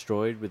to be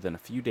destroyed within a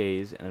few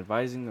days and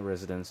advising the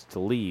residents to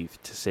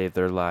leave to save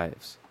their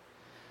lives.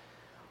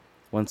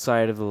 One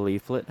side of the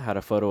leaflet had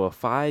a photo of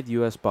 5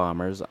 U.S.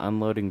 bombers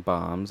unloading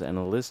bombs and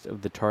a list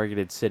of the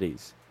targeted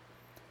cities.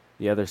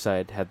 The other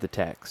side had the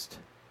text.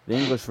 The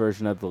English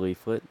version of the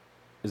leaflet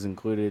is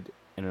included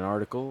in an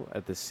article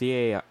at the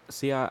CIA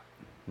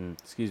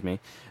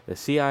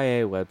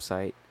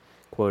website,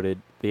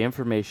 quoted, "The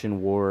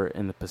Information War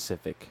in the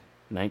Pacific,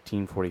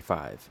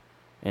 1945,"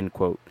 end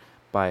quote,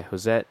 by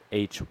Josette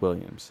H.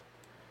 Williams.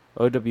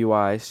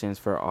 OWI stands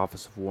for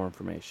Office of War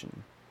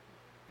Information.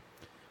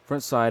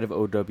 Front side of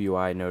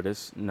OWI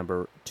notice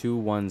number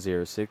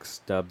 2106,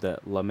 dubbed the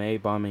LeMay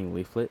bombing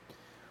leaflet,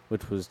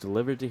 which was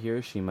delivered to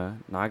Hiroshima,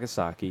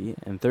 Nagasaki,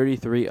 and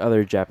 33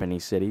 other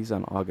Japanese cities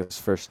on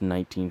August 1st,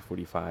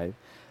 1945,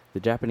 The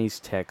Japanese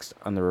text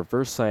on the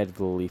reverse side of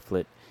the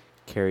leaflet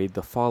carried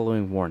the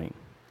following warning.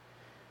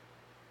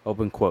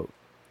 Open quote.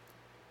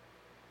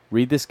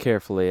 Read this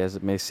carefully as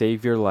it may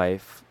save your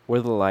life or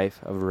the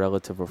life of a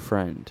relative or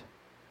friend.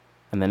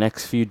 In the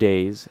next few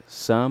days,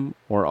 some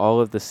or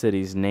all of the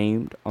cities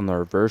named on the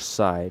reverse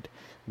side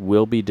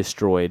will be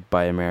destroyed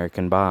by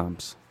American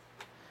bombs.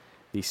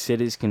 These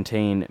cities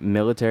contain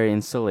military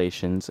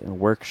installations and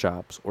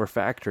workshops or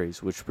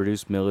factories which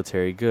produce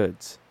military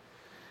goods.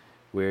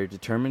 We are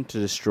determined to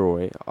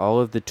destroy all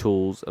of the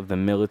tools of the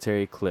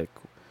military clique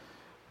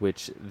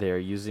which they are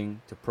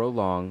using to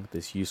prolong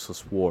this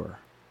useless war.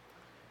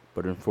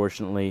 But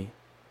unfortunately,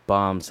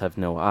 bombs have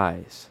no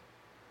eyes.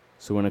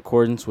 So in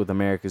accordance with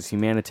America's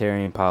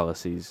humanitarian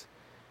policies,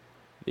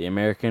 the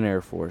American Air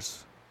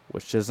Force,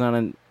 which does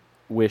not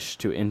wish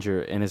to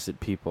injure innocent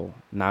people,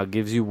 now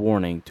gives you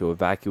warning to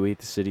evacuate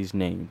the cities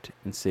named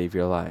and save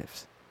your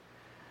lives.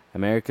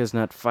 America is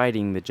not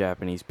fighting the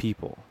Japanese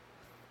people,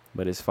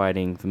 but is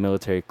fighting the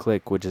military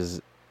clique which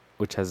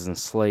has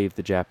enslaved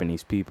the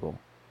Japanese people.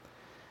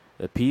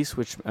 The peace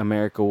which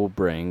America will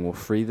bring will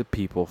free the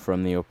people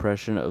from the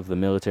oppression of the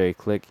military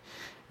clique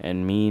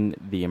and mean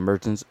the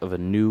emergence of a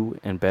new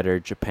and better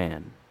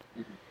Japan.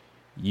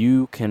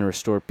 You can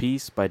restore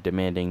peace by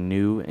demanding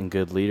new and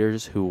good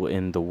leaders who will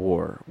end the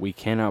war. We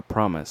cannot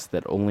promise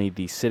that only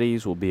these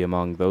cities will be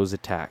among those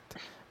attacked,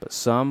 but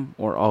some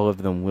or all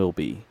of them will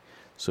be.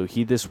 So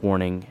heed this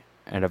warning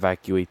and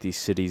evacuate these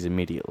cities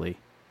immediately.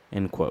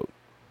 End quote.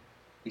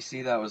 You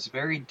see, that was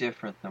very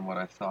different than what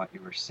I thought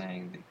you were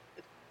saying.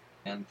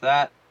 And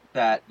that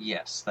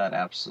yes, that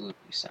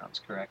absolutely sounds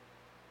correct.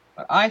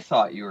 What I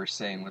thought you were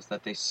saying was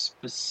that they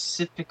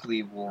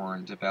specifically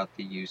warned about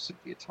the use of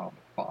the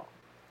atomic bomb.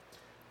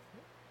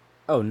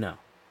 Oh, no.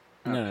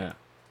 Okay. No.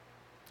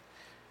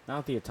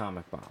 Not the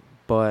atomic bomb,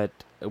 but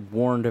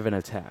warned of an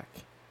attack.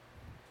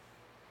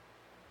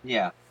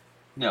 Yeah.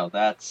 No,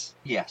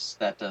 yes,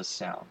 that does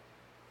sound.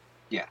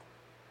 Yeah.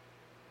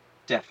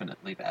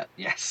 Definitely that,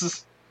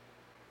 yes.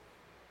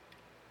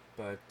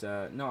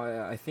 But,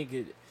 no, I think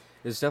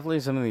it's definitely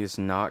something that's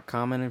not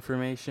common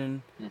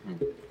information.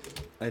 Mm-hmm.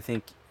 I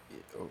think,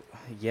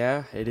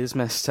 yeah, it is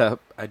messed up.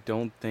 I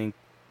don't think...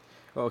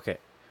 Okay,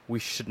 we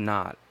should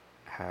not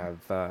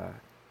have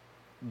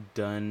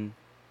done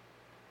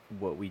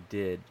what we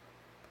did.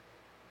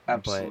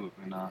 Absolutely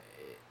but not.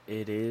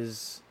 It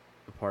is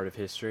a part of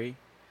history.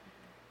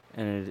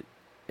 And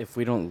if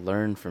we don't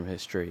learn from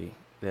history,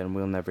 then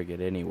we'll never get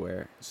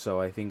anywhere.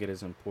 So I think it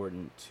is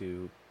important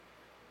to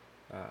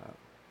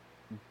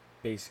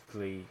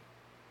basically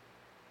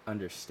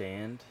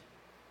understand,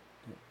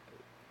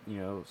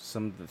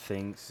 some of the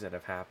things that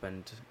have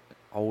happened.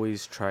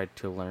 Always try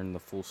to learn the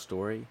full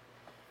story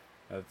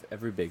of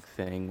every big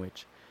thing,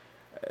 which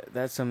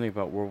that's something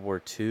about World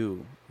War II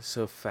is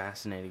so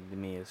fascinating to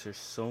me. Is there's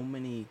so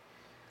many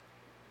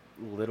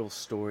little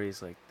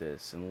stories like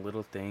this and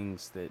little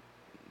things that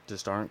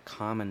just aren't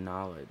common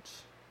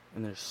knowledge,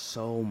 and there's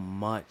so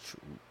much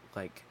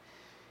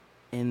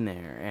in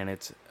there, and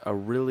it's a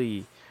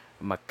really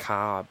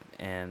macabre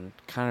and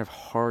kind of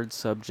hard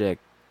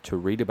subject to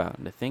read about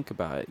and to think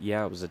about.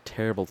 Yeah, it was a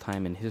terrible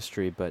time in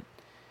history, but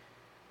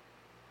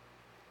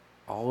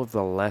all of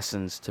the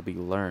lessons to be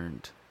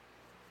learned,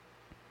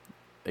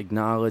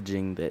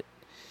 acknowledging that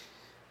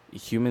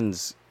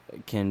humans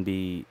can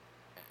be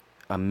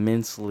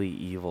immensely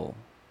evil,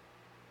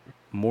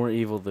 more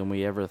evil than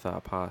we ever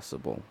thought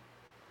possible,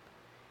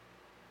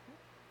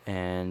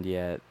 and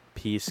yet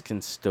peace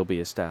can still be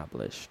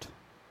established.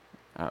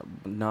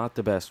 Not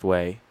the best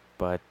way,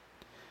 but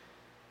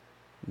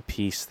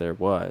peace there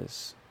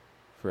was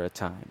for a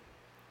time.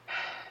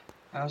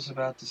 I was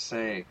about to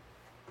say,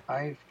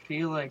 I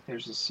feel like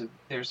there's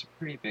a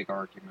pretty big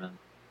argument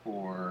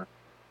for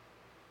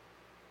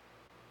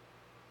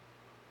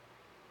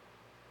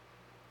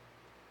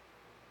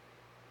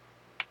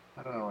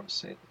how do I want to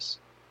say this?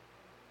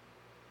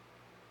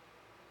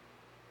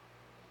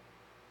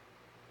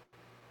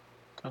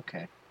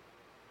 Okay.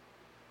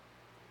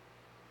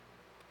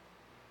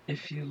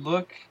 If you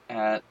look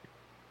at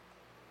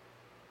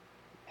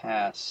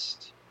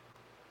past,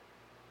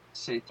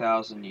 say,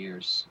 1,000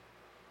 years.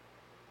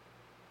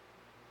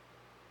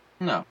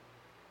 No.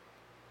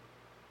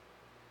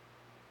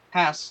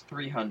 Past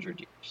 300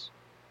 years.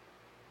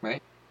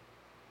 Right?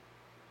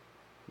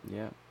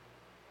 Yeah.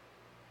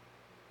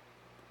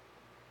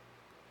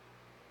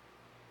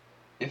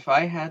 If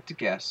I had to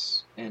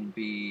guess and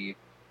be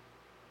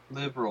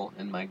liberal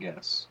in my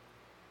guess,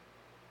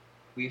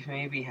 we've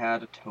maybe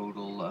had a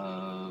total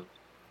of,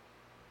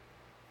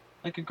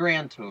 a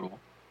grand total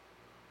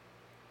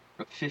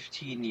of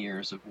 15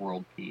 years of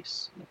world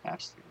peace in the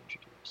past 300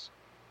 years.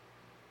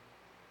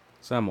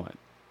 Somewhat.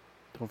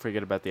 Don't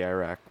forget about the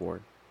Iraq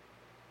War.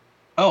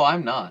 Oh,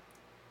 I'm not.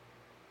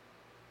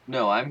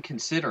 No, I'm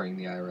considering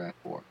the Iraq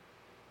War.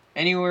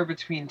 Anywhere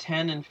between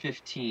 10 and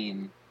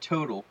 15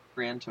 total,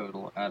 grand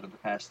total, out of the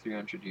past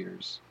 300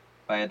 years,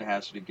 if I had to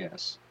hazard a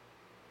guess,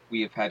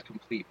 we have had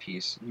complete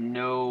peace.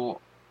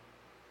 No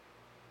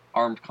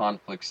armed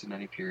conflicts in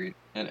any period,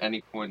 at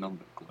any point on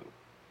the globe.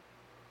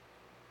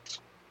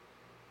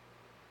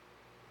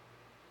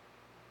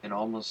 And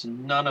almost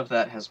none of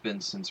that has been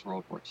since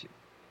World War II.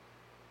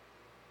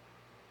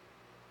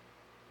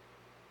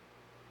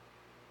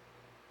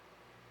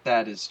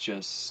 That is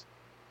just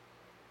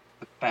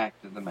the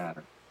fact of the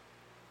matter.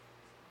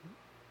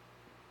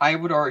 I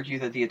would argue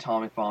that the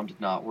atomic bomb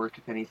did not work.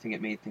 If anything,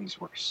 it made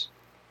things worse.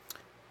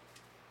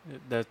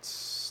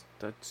 That's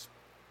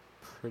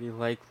pretty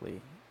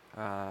likely.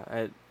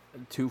 At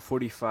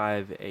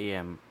 2:45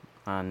 a.m.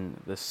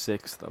 on the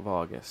 6th of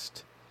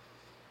August,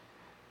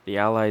 the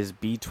Allies'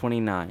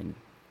 B-29,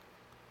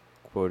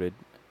 quoted,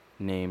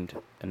 named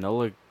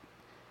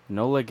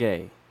Enola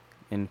Gay,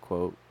 end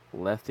quote,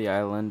 left the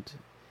island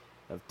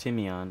of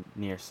Tinian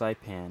near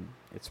Saipan.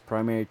 Its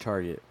primary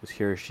target was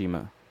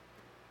Hiroshima,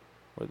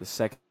 where the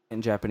Second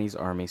Japanese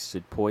Army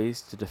stood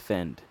poised to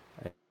defend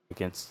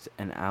against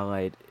an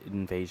Allied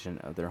invasion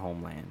of their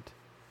homeland.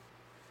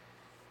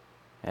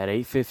 At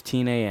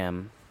 8:15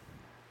 a.m.,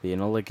 the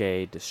Enola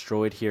Gay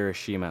destroyed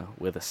Hiroshima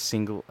with a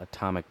single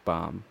atomic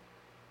bomb.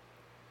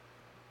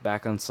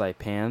 Back on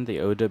Saipan, the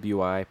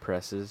OWI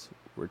presses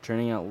were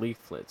turning out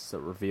leaflets that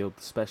revealed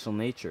the special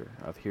nature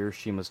of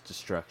Hiroshima's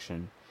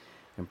destruction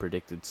and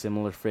predicted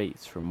similar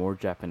fates for more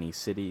Japanese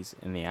cities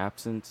in the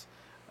absence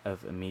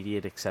of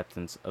immediate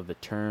acceptance of the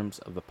terms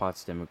of the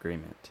Potsdam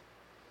Agreement.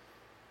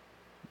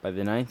 By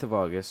the 9th of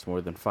August,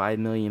 more than 5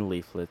 million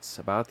leaflets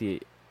about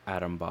the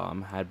atom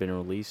bomb had been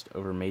released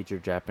over major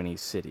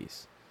Japanese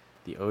cities.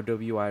 The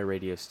OWI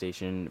radio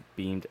station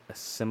beamed a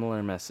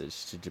similar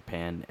message to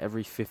Japan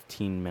every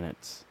 15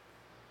 minutes.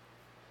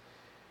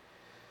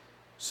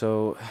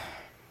 So,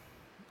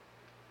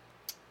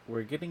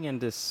 we're getting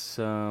into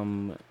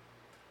some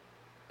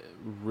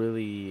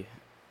really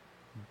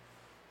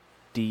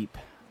deep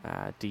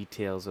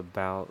details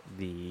about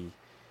the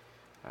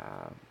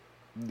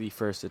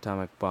first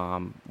atomic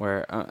bomb,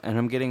 where and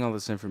I'm getting all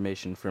this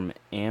information from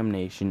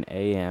AmNation,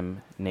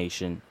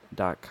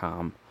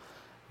 amnation.com,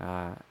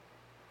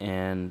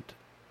 and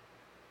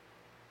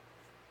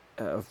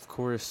of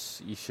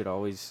course you should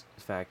always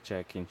fact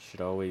check and should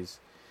always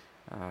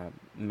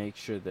make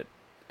sure that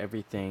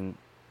everything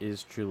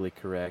is truly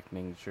correct,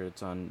 making sure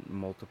it's on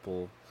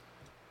multiple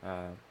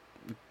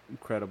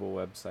credible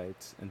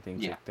websites and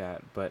things like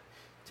that. But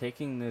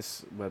taking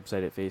this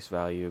website at face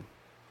value,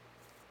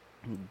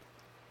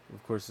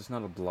 of course, it's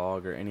not a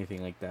blog or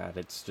anything like that.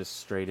 It's just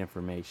straight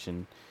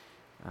information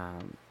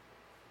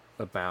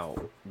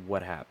about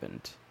what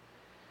happened.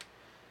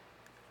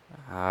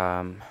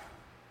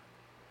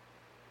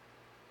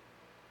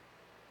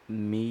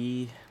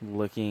 Me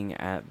looking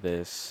at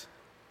this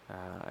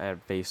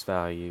at face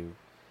value,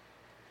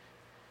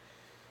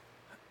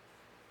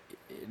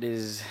 it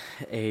is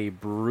a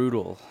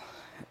brutal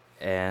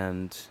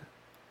and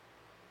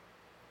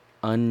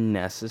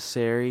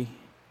unnecessary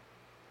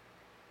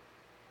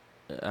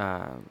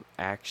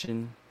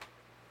action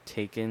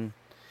taken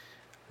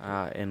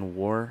in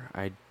war.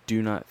 I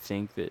do not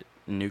think that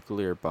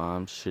nuclear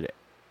bombs should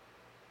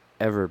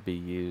ever be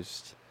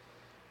used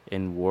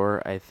in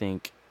war. I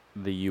think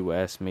the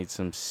U.S. made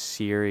some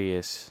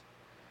serious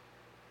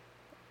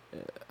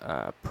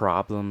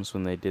problems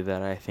when they did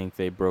that. I think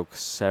they broke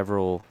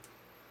several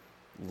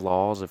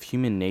laws of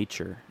human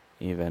nature,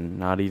 even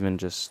not even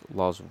just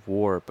laws of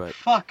war, but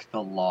fuck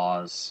the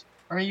laws.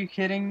 Are you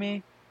kidding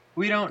me?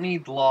 We don't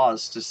need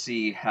laws to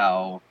see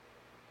how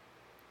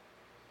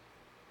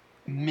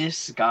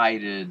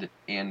misguided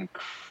and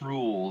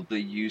cruel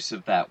the use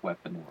of that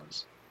weapon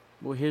was.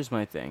 Well, here's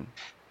my thing,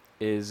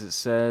 is it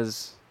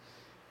says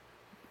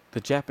the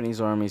Japanese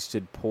army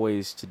stood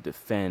poised to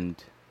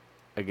defend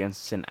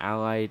against an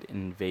Allied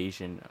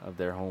invasion of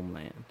their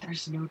homeland.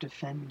 There's no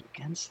defending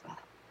against that.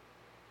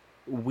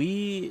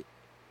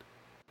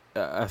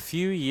 A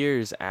few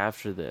years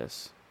after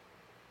this,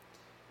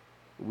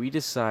 we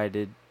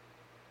decided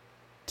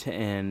to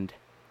end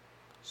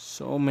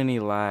so many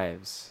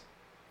lives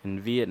in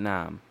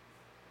Vietnam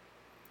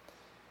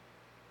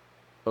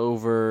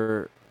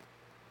over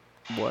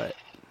what?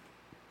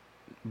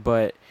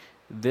 But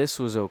this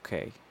was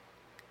okay.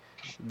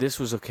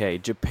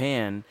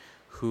 Japan,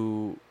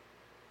 who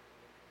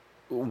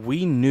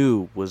we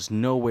knew was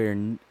no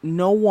one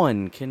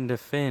can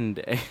defend,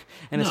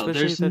 and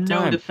especially at that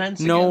time,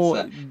 defense against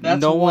that.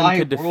 That's no why one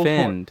could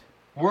defend.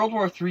 World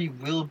War III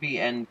will be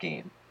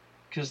endgame,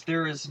 because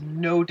there is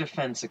no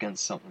defense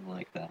against something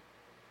like that.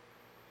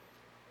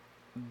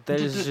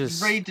 That is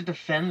just ready to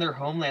defend their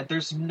homeland.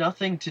 There's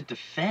nothing to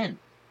defend,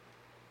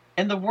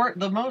 and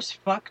the most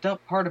fucked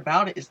up part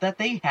about it is that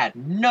they had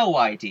no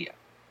idea.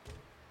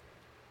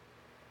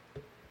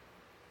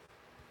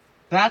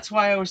 That's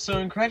why I was so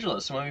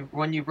incredulous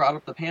when you brought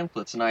up the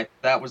pamphlets, and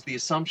that was the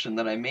assumption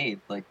that I made,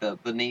 like the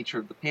nature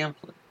of the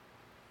pamphlet.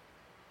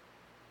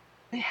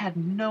 They had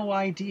no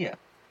idea.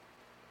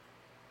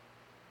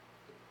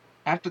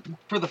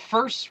 For the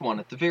first one,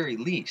 at the very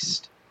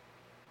least.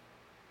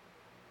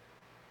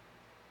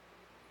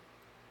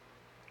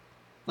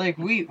 Like,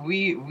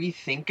 we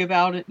think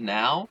about it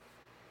now,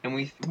 and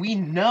we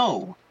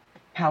know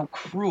how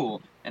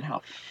cruel and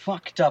how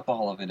fucked up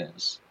all of it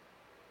is.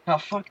 how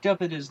fucked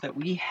up it is that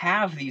we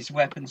have these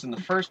weapons in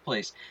the first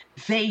place.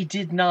 They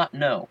did not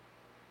know.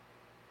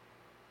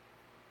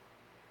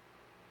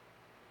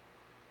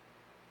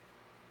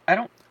 I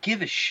don't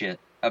give a shit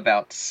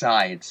about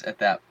sides at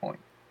that point.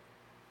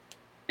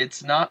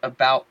 It's not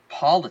about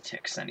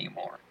politics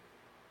anymore.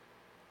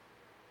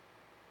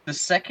 The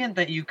second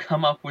that you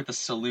come up with a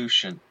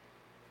solution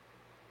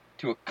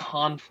to a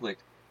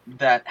conflict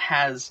that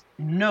has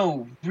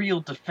no real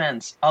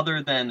defense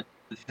other than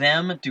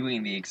them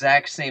doing the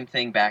exact same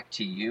thing back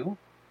to you,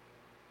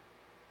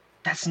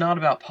 that's not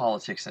about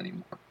politics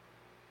anymore.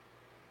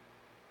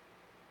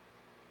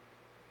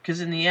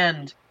 Because in the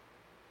end,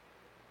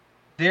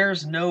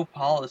 there's no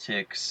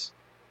politics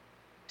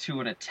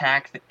to an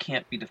attack that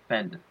can't be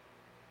defended.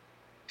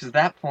 Because at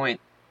that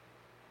point,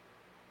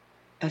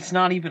 that's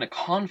not even a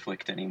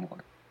conflict anymore.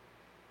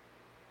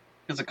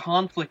 Because a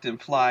conflict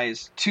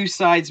implies two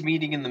sides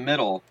meeting in the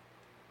middle,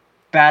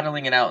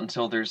 battling it out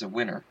until there's a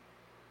winner.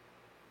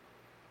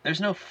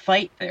 There's no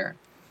fight there.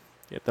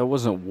 Yeah, that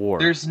wasn't war.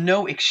 There's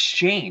no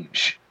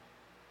exchange.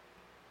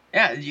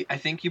 Yeah, I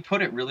think you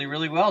put it really,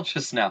 really well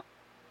just now.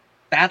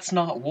 That's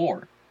not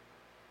war.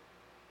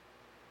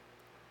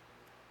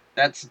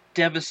 That's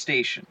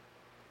devastation.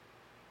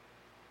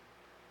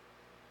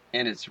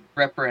 And it's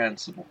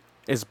reprehensible.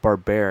 It's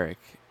barbaric,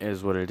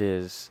 is what it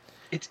is.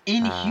 It's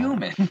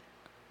inhuman.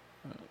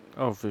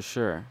 Oh, for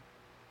sure.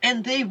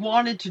 And they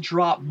wanted to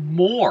drop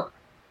more.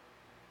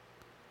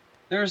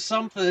 There's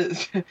something...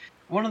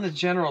 One of the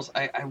generals,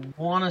 I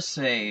want to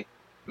say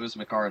it was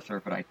MacArthur,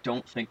 but I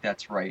don't think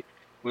that's right,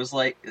 was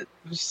like... It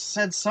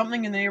said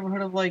something in the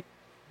neighborhood of, like,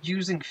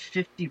 using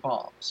 50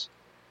 bombs.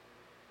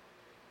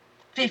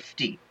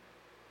 50!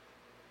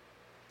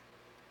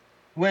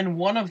 When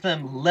one of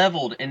them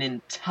leveled an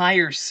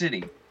entire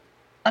city.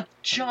 A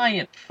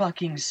giant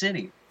fucking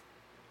city.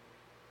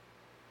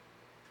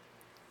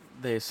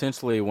 They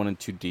essentially wanted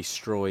to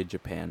destroy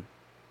Japan.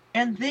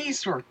 And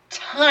these were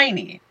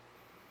tiny.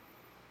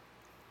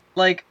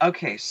 Like,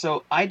 okay,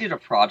 so I did a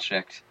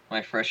project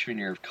my freshman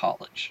year of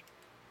college.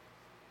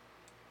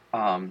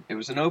 It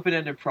was an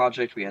open-ended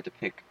project. We had to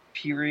pick a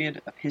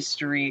period of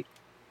history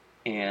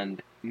and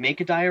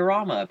make a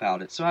diorama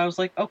about it. So I was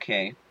like,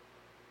 okay.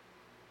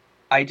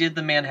 I did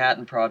the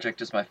Manhattan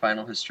Project as my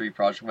final history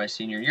project my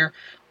senior year.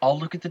 I'll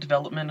look at the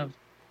development of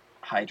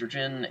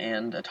hydrogen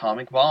and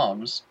atomic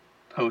bombs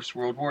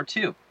post-World War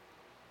II. And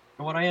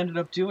what I ended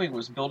up doing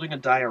was building a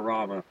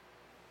diorama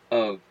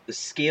of the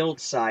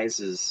scaled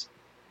sizes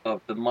of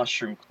the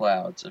mushroom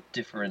clouds of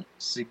different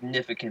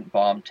significant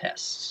bomb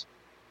tests.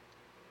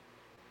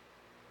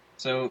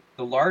 So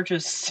the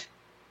largest...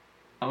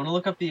 I'm going to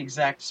look up the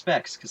exact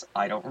specs, because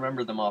I don't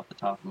remember them off the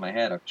top of my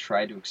head. I've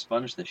tried to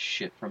expunge this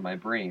shit from my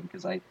brain,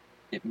 because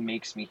it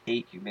makes me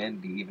hate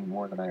humanity even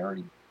more than I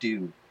already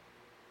do.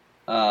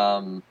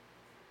 The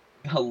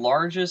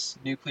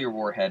largest nuclear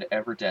warhead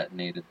ever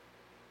detonated.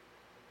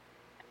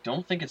 I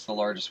don't think it's the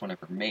largest one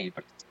ever made,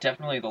 but it's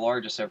definitely the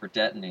largest ever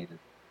detonated.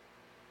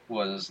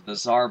 Was the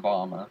Tsar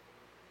Bomba,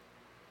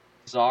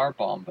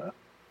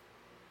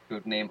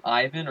 codename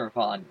Ivan or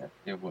Vanya.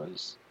 It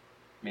was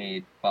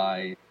made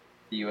by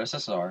the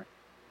USSR.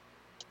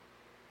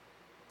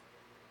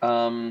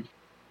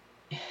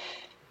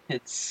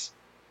 Its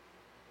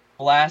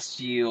blast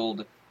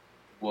yield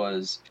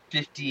was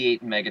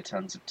 58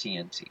 megatons of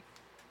TNT.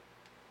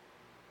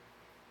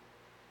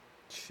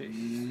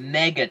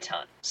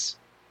 Megatons.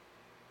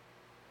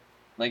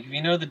 Like, if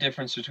you know the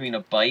difference between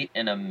a byte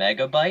and a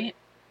megabyte,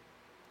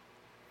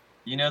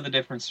 you know the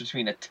difference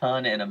between a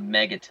ton and a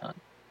megaton.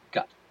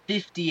 Got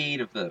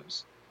 58 of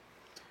those.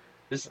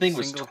 This thing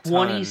was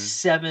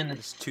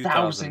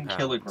 27,000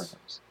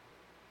 kilograms.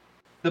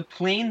 The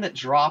plane that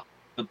dropped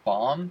the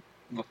bomb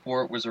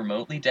before it was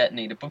remotely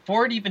detonated,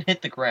 before it even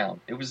hit the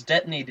ground, it was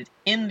detonated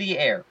in the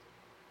air,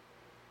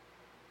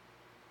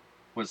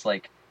 was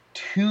like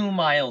 2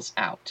 miles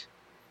out.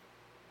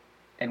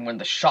 And when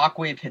the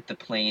shockwave hit the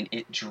plane,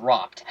 it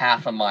dropped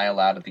half a mile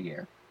out of the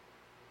air.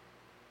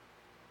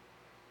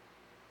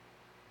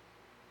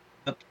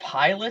 The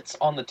pilots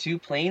on the 2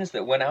 planes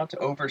that went out to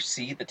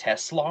oversee the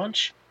test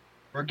launch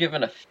were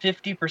given a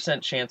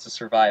 50% chance of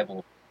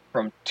survival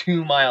from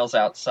 2 miles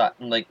outside,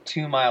 like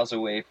 2 miles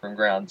away from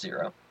ground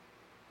zero.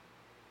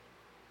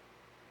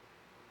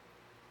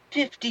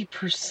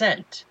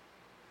 50%.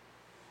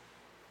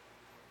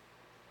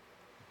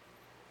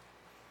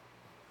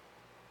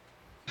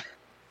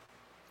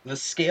 The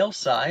scale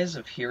size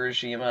of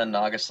Hiroshima and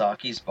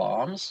Nagasaki's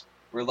bombs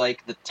were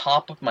like the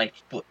top of my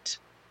foot.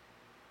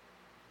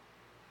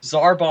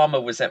 Tsar Bomba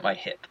was at my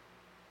hip.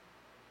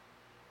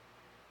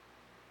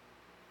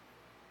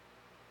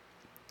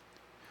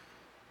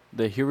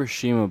 The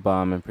Hiroshima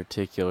bomb in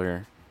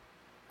particular,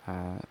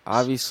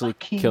 obviously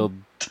killed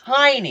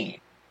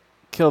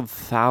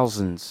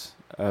thousands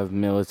of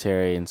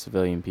military and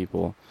civilian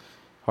people.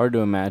 Hard to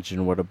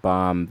imagine what a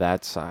bomb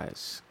that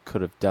size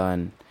could have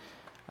done.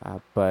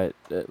 But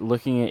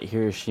looking at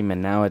Hiroshima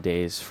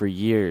nowadays, for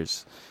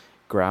years,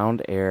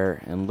 ground,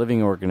 air, and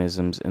living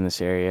organisms in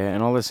this area,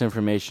 and all this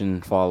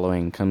information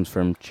following comes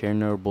from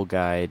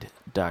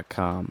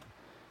ChernobylGuide.com.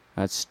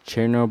 That's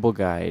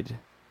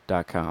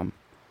ChernobylGuide.com.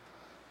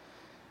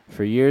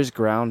 For years,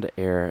 ground,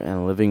 air,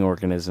 and living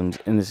organisms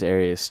in this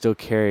area still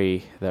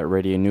carry that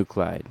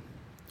radionuclide,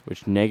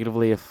 which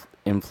negatively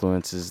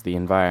influences the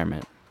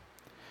environment.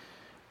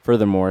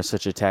 Furthermore,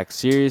 such attacks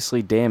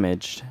seriously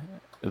damaged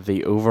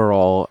the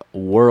overall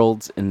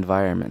world's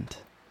environment.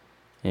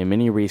 And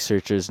many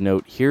researchers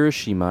note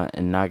Hiroshima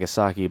and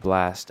Nagasaki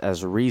blast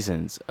as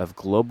reasons of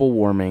global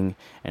warming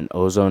and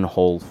ozone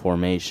hole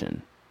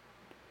formation.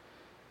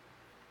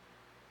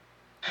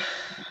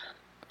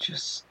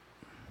 Just...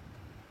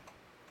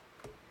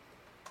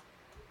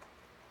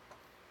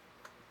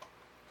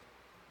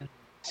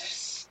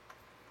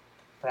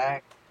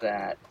 fact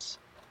that...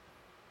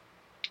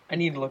 I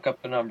need to look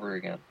up the number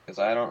again, because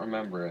I don't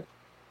remember it.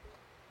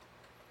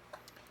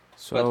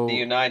 But the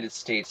United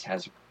States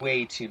has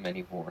way too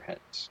many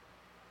warheads.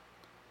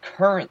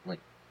 Currently.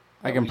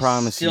 I can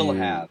promise still you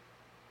have.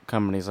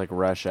 Companies like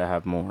Russia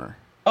have more.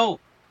 Oh,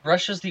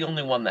 Russia's the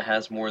only one that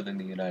has more than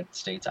the United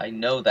States. I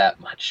know that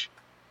much.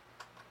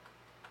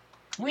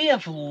 We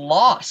have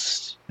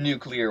lost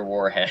nuclear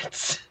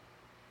warheads.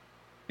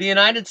 The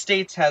United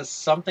States has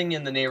something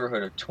in the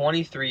neighborhood of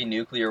 23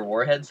 nuclear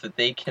warheads that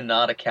they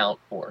cannot account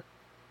for.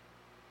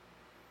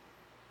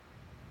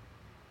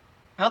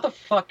 How the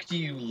fuck do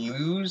you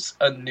lose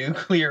a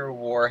nuclear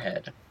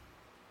warhead?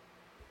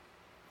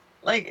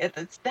 Like,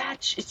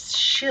 it's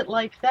shit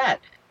like that.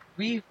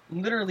 We've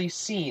literally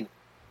seen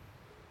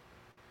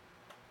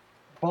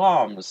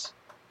bombs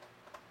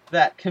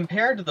that,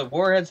 compared to the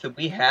warheads that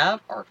we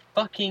have, are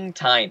fucking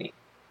tiny.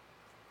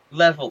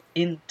 Level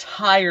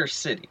entire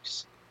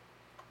cities.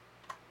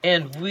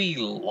 And we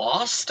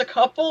lost a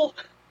couple?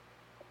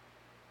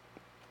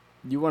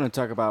 You want to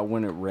talk about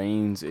when it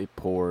rains, it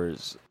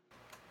pours.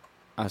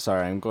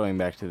 Sorry, I'm going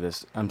back to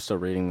this. I'm still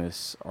reading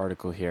this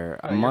article here.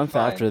 A month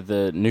after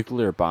the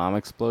nuclear bomb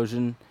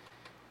explosion,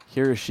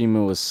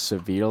 Hiroshima was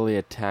severely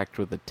attacked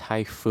with a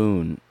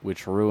typhoon,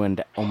 which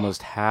ruined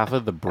almost half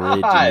of the bridge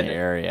in the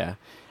area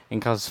and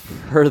caused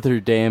further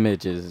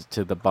damages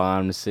to the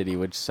bombed city,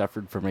 which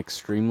suffered from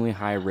extremely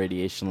high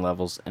radiation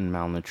levels and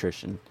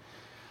malnutrition.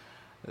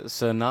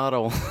 So not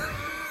only...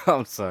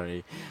 I'm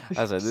sorry.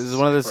 This is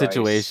one of those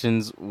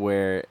situations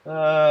where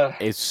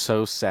it's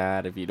so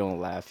sad. If you don't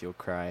laugh, you'll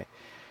cry.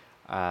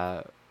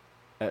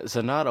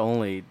 So not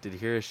only did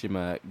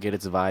Hiroshima get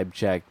its vibe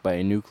checked by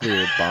a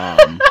nuclear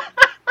bomb,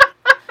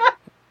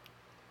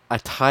 a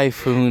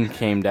typhoon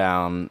came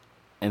down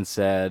and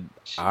said,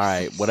 all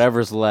right,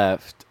 whatever's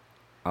left,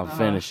 I'm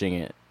finishing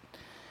it.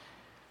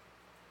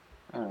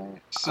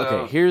 Alright, so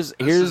okay, here's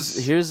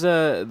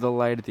the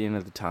light at the end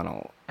of the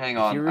tunnel. Hang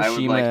on,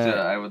 Hiroshima...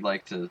 I would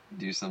like to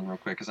do something real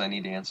quick because I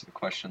need to answer the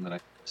question that I...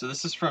 So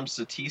this is from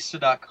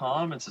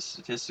Statista.com. It's a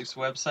statistics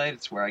website.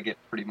 It's where I get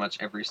pretty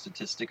much every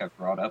statistic I've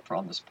brought up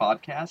on this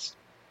podcast.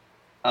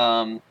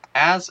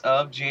 As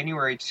of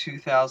January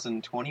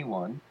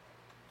 2021,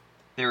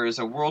 there is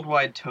a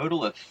worldwide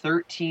total of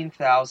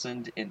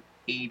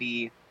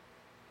 13,080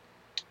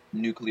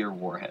 nuclear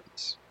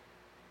warheads.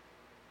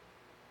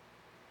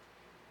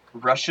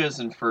 Russia is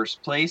in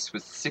first place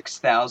with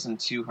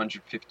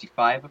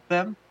 6,255 of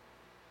them.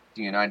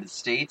 The United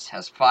States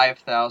has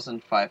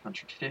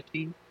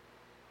 5,550.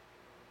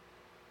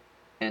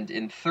 And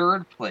in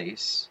third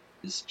place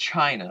is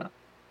China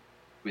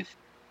with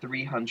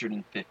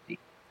 350.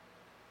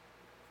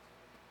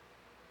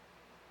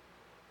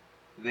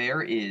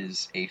 There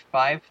is a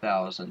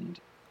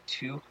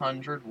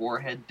 5,200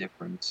 warhead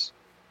difference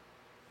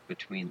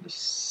between the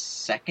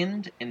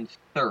second and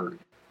third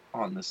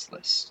on this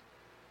list.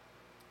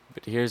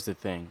 But here's the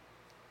thing.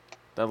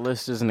 That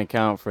list doesn't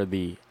account for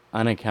the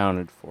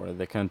unaccounted for,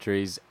 the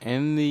countries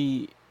and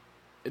the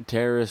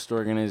terrorist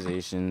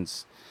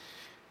organizations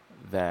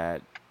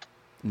that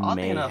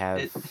may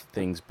have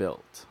things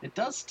built. It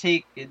does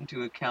take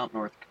into account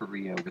North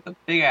Korea with a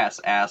big-ass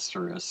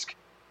asterisk.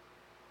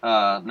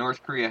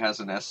 North Korea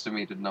has an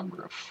estimated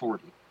number of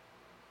 40.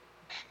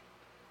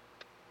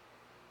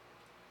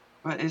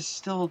 But it's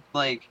still,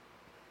 like...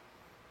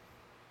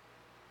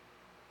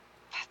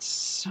 That's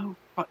so...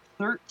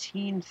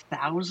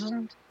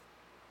 13,000?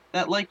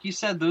 That, like you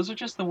said, those are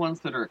just the ones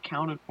that are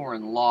accounted for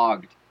and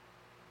logged.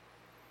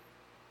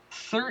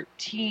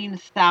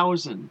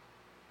 13,000.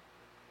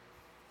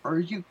 Are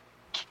you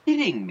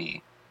kidding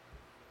me?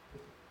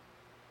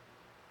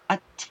 A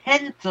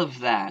tenth of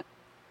that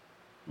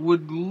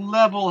would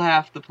level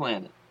half the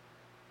planet.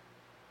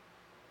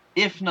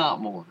 If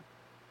not more.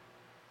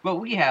 But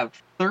we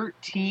have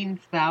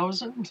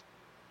 13,000?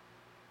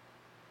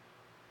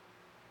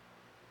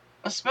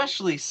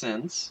 Especially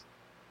since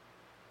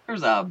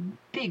there's a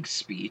big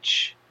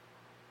speech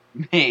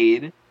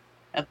made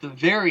at the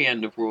very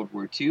end of World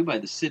War II by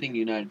the sitting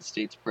United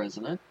States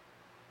President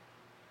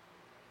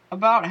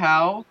about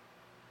how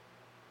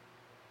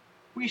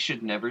we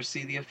should never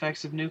see the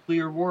effects of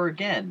nuclear war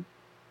again.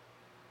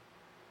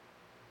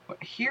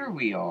 But here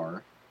we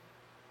are,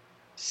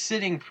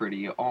 sitting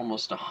pretty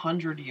almost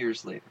 100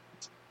 years later.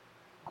 It's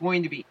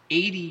going to be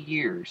 80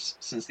 years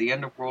since the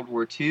end of World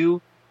War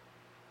II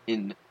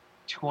in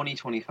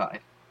 2025.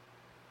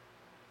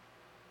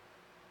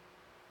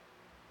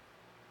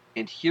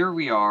 And here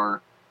we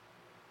are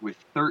with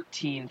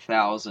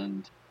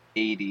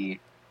 13,080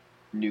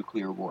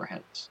 nuclear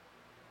warheads.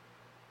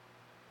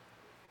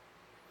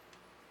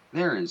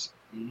 There is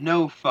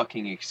no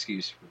fucking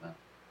excuse for that.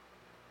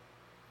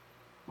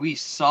 We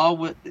saw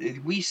what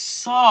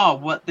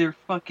they're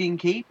fucking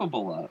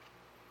capable of.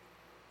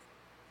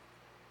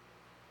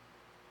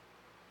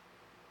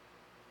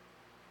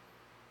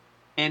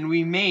 And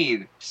we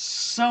made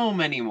so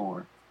many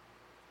more.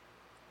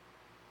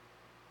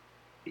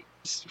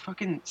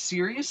 Fucking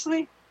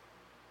seriously?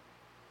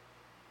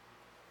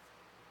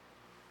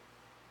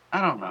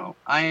 I don't know.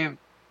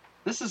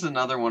 This is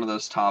another one of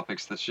those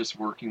topics that's just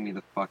working me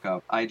the fuck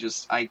up. I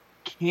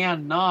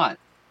cannot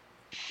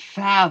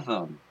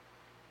fathom.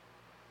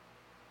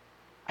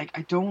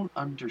 I don't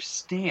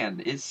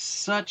understand. It's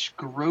such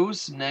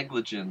gross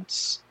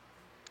negligence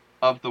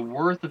of the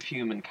worth of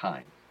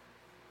humankind.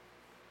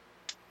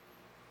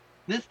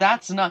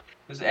 That's not...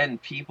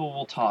 And people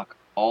will talk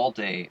all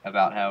day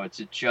about how it's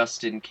a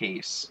just in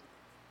case.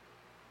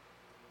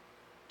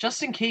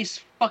 Just in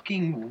case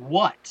fucking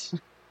what?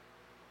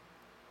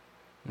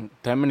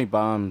 That many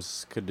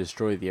bombs could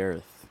destroy the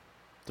Earth.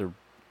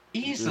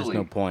 Easily. There's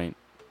no point.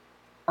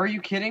 Are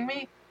you kidding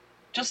me?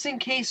 Just in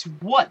case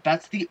what?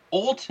 That's the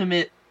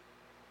ultimate...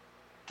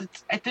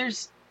 There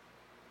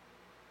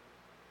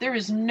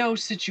is no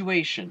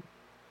situation.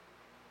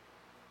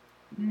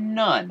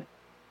 None.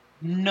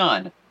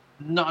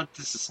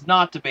 This is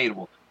not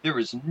debatable. There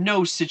is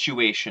no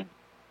situation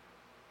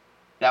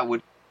that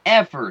would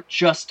ever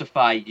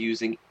justify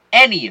using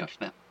any of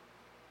them.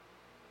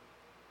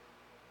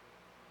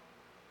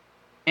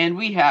 And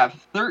we have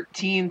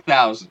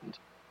 13,000.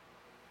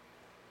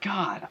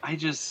 God, I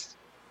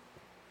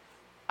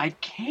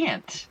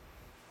can't.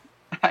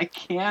 I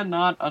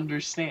cannot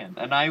understand.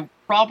 And I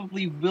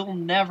probably will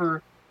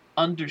never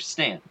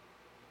understand.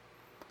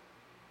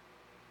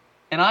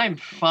 And I'm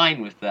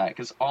fine with that,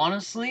 because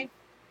honestly,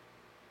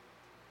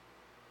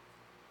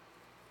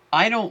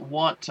 I don't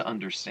want to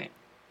understand.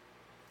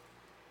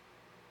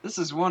 This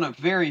is one of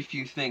very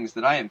few things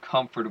that I am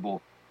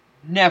comfortable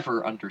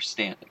never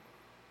understanding.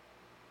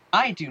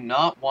 I do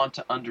not want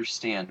to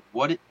understand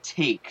what it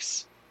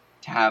takes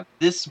to have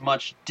this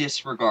much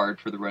disregard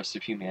for the rest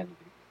of humanity.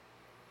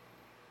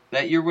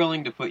 That you're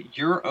willing to put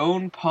your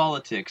own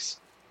politics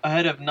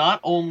ahead of not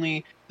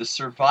only the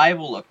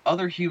survival of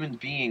other human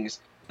beings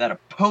that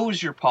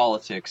oppose your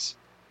politics,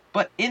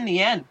 but in the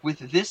end, with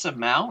this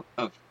amount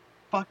of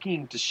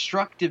fucking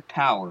destructive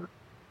power,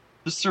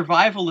 the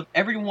survival of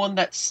everyone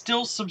that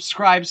still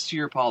subscribes to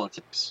your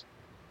politics.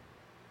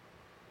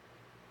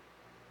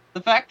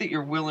 The fact that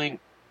you're willing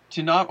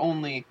to not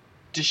only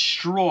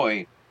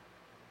destroy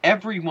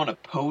everyone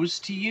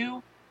opposed to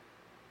you,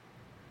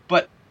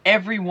 but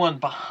everyone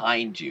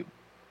behind you,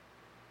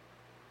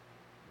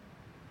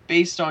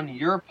 based on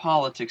your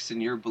politics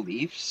and your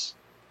beliefs,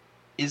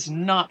 is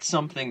not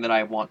something that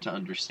I want to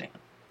understand.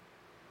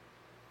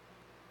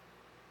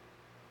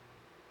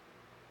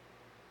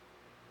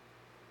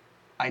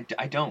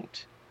 I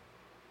don't.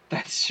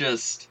 That's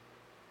just...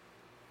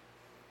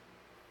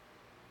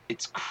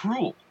 It's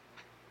cruel.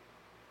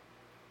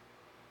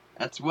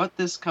 That's what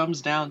this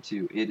comes down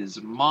to. It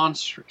is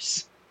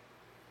monstrous.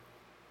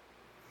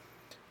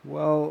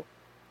 Well,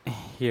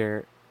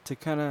 here, to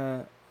kind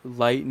of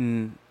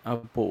lighten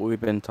up what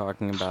we've been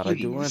talking about, I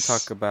do want to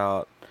talk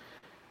about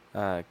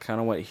kind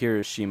of what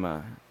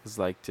Hiroshima is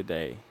like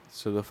today.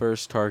 So the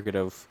first target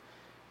of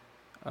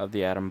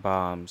the atom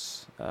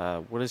bombs.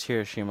 What is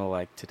Hiroshima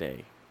like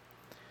today?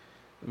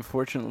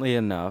 Unfortunately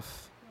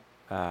enough,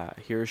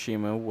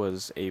 Hiroshima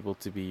was able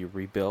to be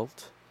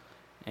rebuilt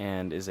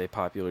and is a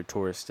popular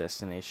tourist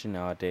destination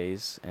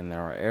nowadays. And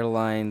there are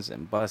airlines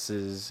and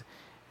buses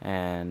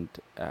and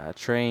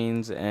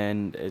trains,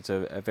 and it's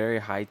a very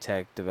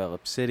high-tech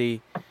developed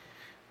city.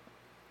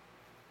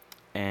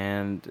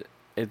 And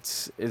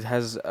it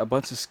has a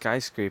bunch of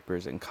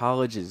skyscrapers and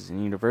colleges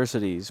and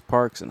universities,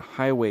 parks and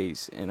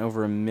highways, and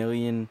over 1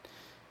 million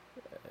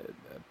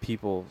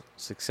people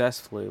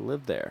successfully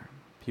live there.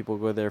 People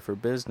go there for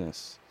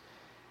business.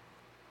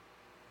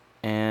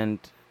 And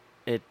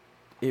it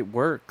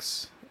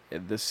works.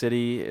 The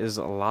city is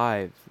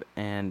alive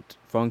and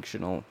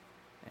functional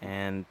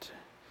and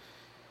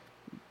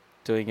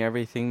doing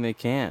everything they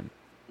can.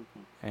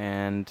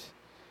 And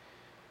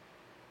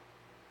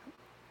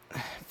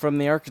from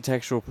the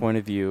architectural point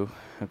of view,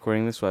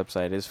 according to this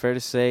website, it's fair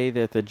to say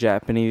that the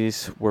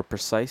Japanese were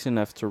precise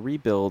enough to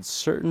rebuild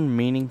certain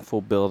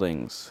meaningful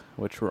buildings,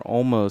 which were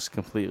almost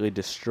completely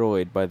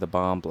destroyed by the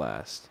bomb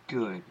blast.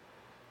 Good.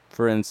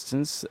 For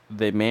instance,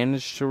 they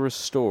managed to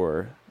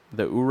restore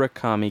the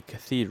Urakami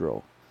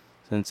Cathedral,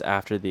 since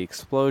after the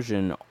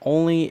explosion,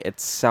 only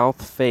its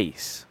south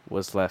face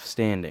was left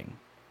standing.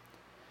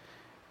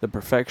 The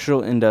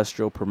Prefectural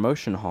Industrial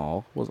Promotion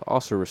Hall was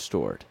also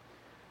restored,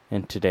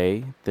 and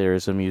today there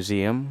is a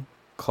museum,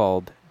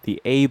 called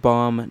the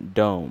A-Bomb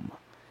Dome.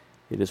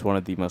 It is one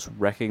of the most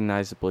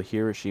recognizable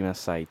Hiroshima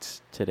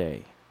sites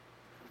today.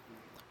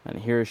 In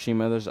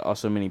Hiroshima, there's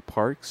also many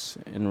parks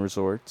and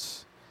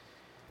resorts,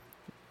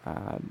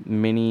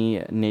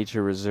 many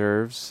nature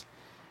reserves,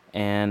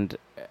 and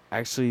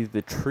actually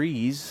the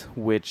trees,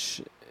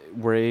 which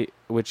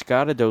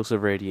got a dose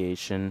of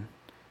radiation,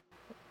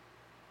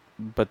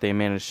 but they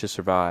managed to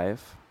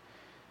survive.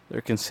 They're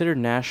considered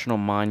national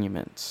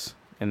monuments,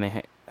 and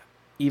they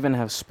even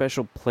have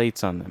special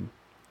plates on them.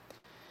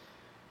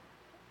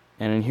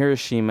 And in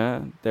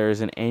Hiroshima, there is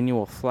an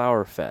annual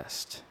flower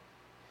fest.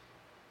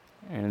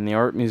 And in the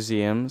art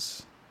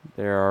museums,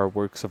 there are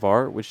works of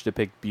art which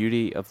depict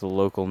beauty of the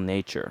local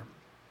nature.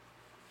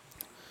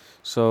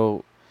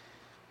 So,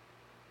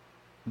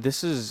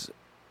 this is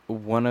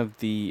one of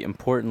the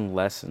important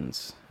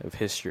lessons of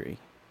history.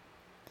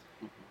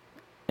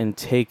 In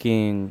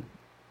taking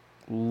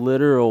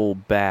literally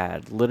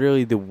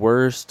the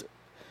worst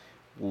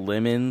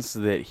lemons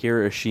that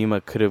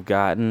Hiroshima could have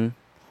gotten,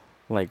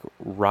 like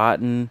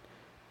rotten,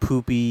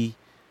 poopy,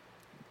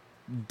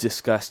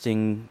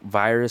 disgusting,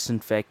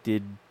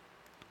 virus-infected,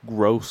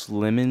 gross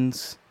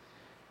lemons,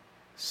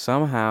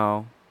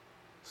 somehow,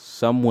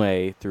 some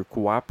way, through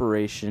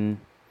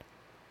cooperation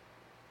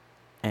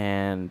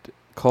and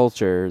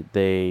culture,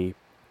 they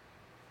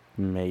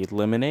made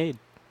lemonade.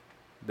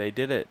 They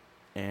did it,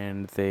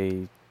 and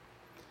they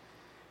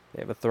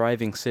have a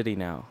thriving city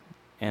now,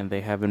 and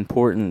they have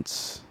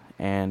importance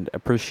and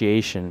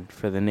appreciation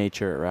for the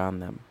nature around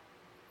them.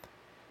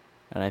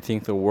 And I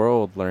think the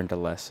world learned a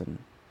lesson.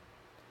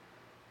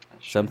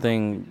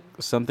 Something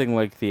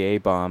like the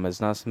A-bomb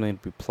is not something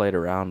to be played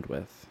around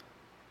with.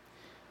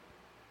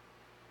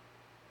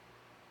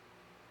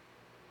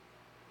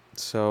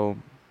 So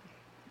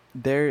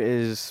there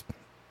is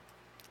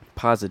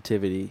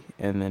positivity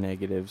in the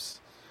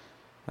negatives.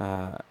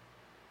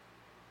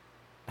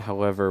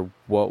 However,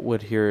 what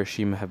would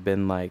Hiroshima have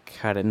been like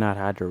had it not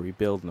had to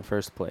rebuild in the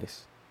first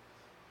place?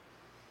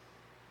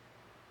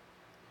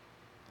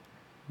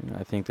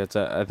 I think that's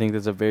a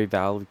very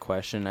valid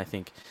question. I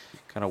think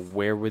kind of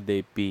where would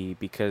they be?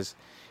 Because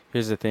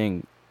here's the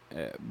thing.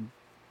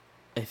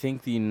 I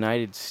think the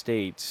United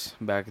States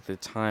back at the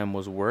time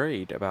was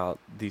worried about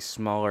these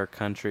smaller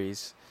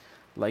countries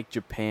like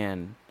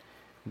Japan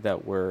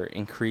that were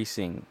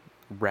increasing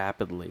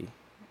rapidly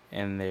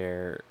in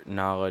their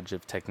knowledge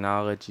of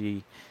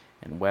technology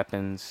and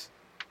weapons.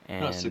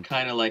 And so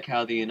kind of like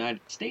how the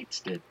United States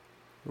did.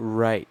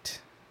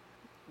 Right.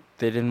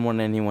 They didn't want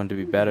anyone to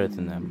be better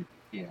than them.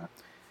 Yeah.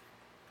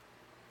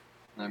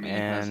 I mean,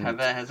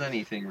 has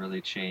anything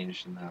really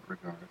changed in that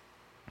regard?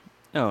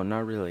 No,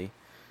 not really.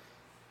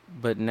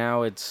 But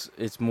now it's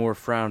more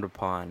frowned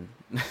upon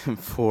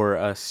for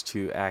us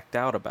to act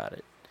out about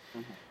it.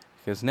 Mm-hmm.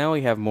 Because now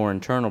we have more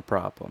internal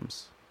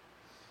problems.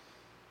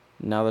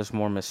 Now there's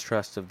more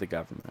mistrust of the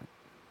government.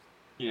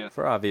 Yeah.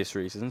 For obvious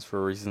reasons,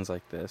 for reasons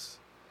like this.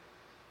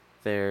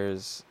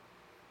 There's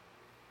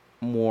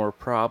more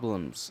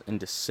problems and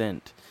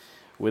dissent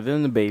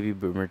within the baby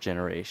boomer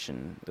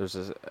generation.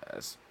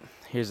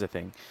 Here's the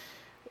thing.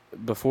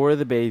 Before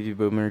the baby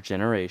boomer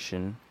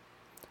generation,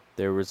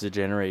 there was a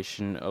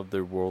generation of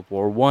the World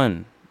War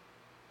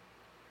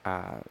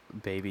I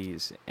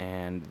babies,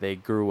 and they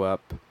grew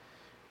up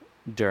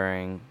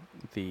during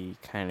the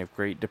kind of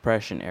Great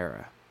Depression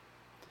era.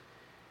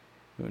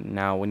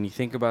 Now, when you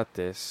think about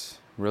this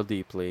real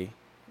deeply,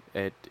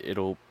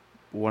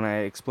 when I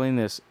explain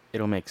this,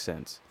 it'll make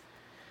sense.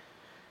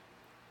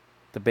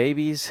 The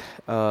babies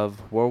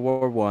of World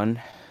War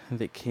I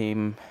that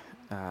came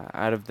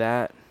out of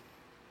that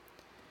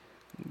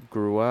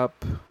grew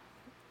up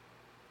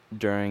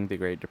during the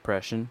Great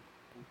Depression.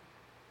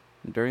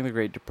 During the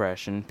Great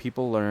Depression,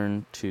 people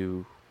learned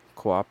to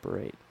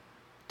cooperate,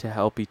 to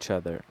help each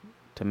other,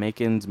 to make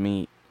ends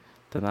meet,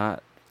 to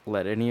not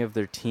let any of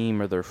their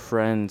team or their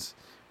friends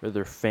or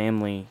their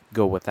family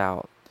go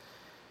without.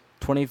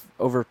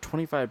 Over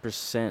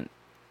 25%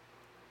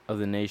 of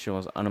the nation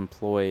was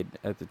unemployed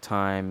at the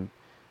time,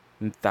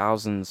 and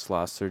thousands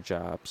lost their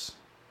jobs.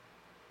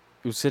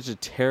 It was such a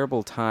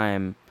terrible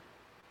time,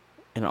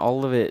 and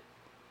all of it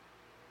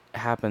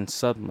happened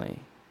suddenly.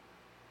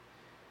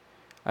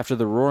 After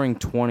the Roaring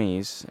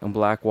 '20s and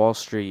Black Wall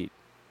Street,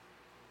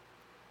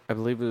 I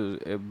believe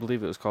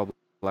it was called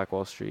Black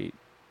Wall Street,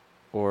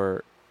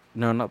 or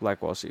no, not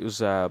Black Wall Street. It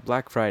was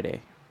Black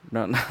Friday.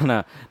 No,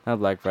 not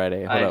Black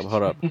Friday.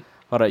 Hold up.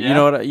 Yeah. You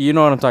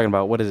know what I'm talking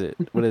about. What is it?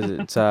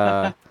 It's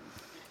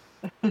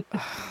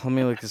let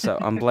me look this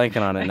up. I'm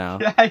blanking on it now.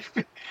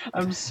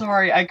 I'm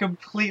sorry. I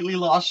completely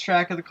lost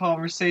track of the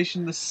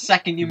conversation the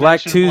second you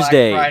Black mentioned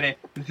Tuesday. Black Friday.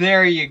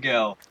 There you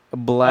go.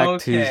 Black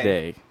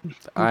Tuesday.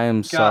 I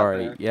am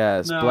sorry. There.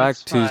 Yes, No, Black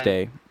it's fine.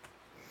 Tuesday.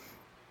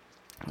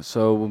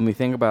 So when we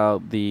think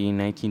about the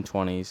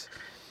 1920s,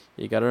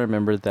 you got to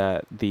remember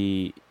that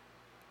the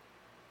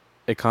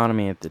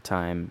economy at the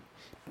time,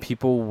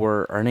 people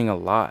were earning a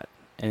lot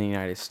in the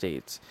United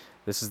States.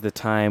 This is the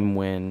time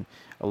when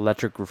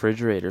electric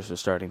refrigerators were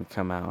starting to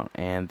come out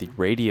and the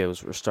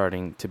radios were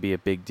starting to be a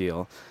big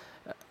deal.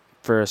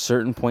 for a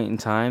certain point in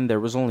time, there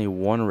was only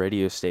one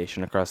radio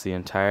station across the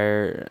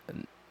entire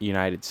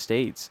United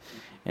States.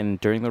 And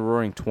during the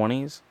Roaring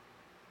 20s,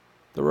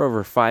 there were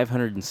over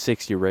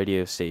 560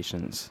 radio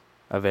stations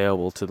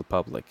available to the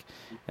public.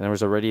 And there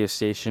was a radio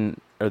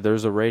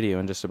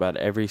in just about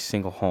every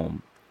single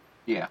home.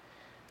 Yeah.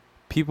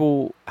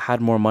 People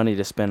had more money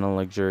to spend on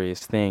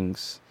luxurious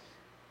things,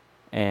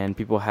 and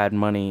people had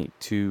money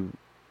to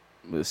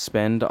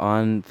spend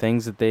on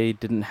things that they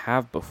didn't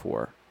have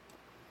before.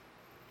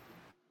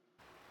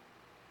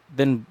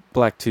 Then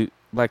Black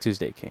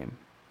Tuesday came,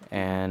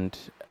 and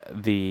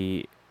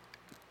the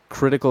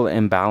critical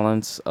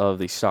imbalance of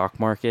the stock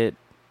market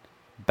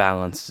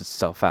balanced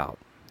itself out,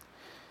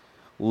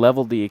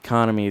 leveled the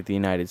economy of the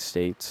United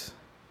States,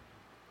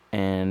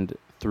 and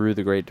through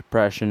the Great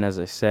Depression, as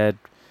I said,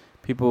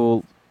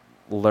 people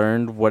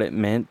learned what it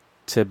meant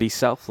to be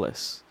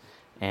selfless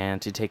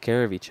and to take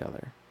care of each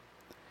other.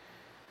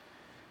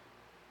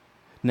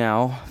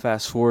 Now,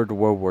 fast forward to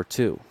World War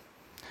II,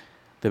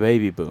 the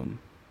baby boom.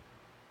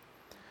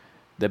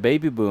 The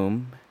baby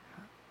boom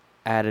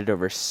added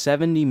over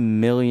 70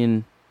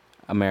 million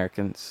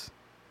Americans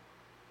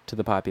to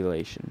the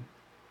population.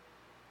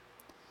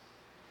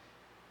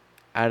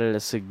 Added a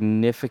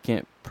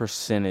significant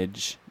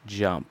percentage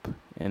jump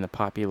in the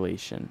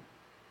population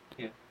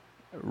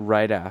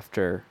right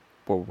after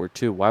World War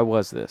II. Why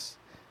was this?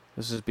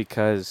 This is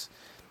because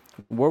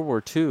World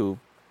War II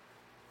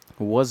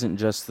wasn't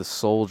just the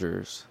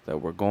soldiers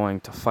that were going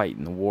to fight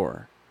in the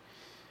war.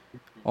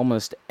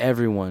 Almost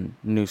everyone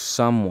knew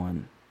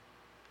someone,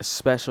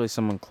 especially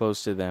someone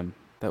close to them,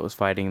 that was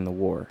fighting in the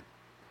war.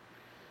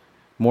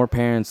 More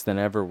parents than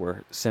ever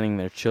were sending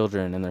their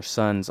children and their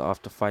sons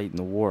off to fight in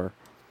the war.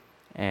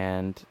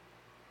 And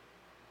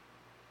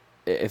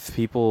if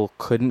people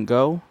couldn't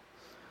go,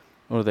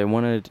 or they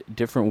wanted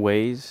different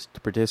ways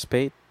to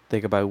participate,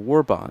 they could buy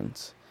war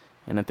bonds.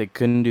 And if they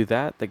couldn't do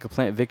that, they could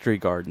plant victory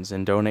gardens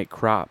and donate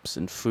crops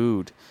and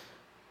food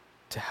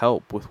to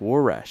help with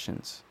war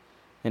rations.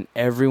 And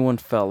everyone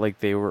felt like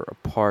they were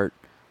a part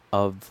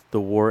of the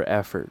war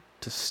effort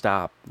to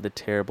stop the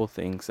terrible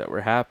things that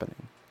were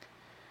happening.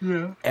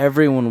 Yeah.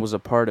 Everyone was a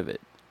part of it.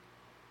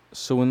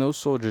 So when those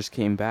soldiers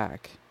came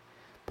back,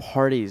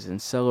 parties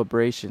and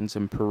celebrations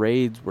and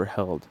parades were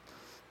held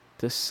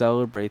to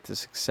celebrate the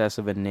success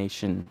of a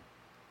nation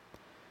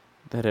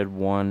that had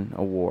won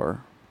a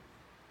war.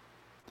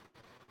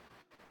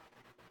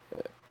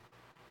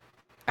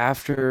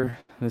 After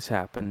this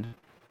happened,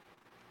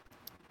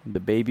 the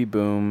baby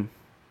boom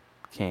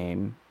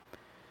came,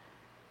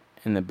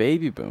 and the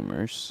baby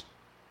boomers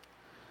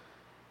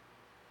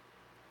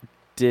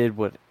did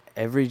what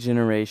every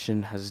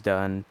generation has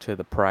done to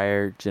the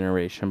prior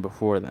generation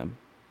before them.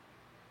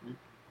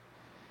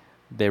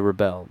 They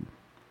rebelled.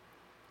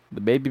 The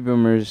baby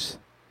boomers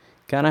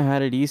kind of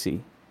had it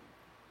easy.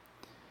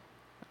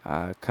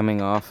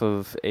 Coming off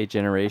of a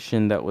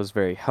generation that was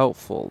very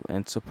helpful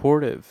and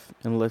supportive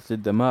and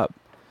lifted them up,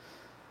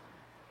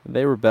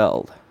 they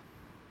rebelled.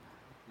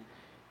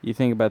 You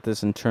think about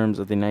this in terms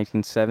of the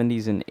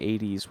 1970s and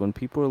 80s, when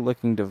people were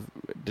looking to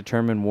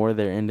determine more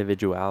their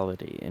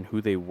individuality and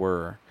who they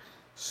were.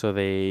 So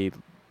they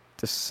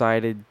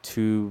decided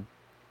to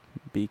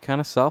be kind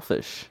of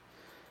selfish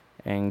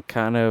and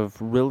kind of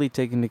really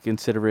take into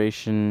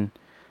consideration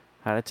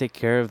how to take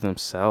care of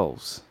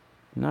themselves,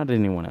 not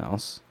anyone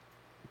else.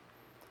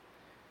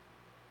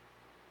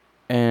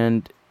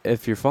 And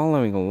if you're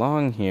following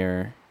along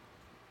here,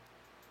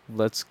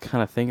 let's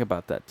kind of think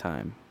about that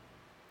time.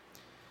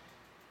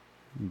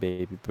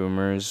 Baby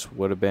boomers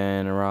would have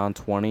been around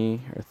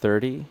 20 or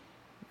 30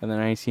 in the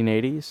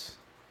 1980s,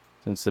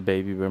 since the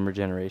baby boomer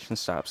generation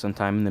stopped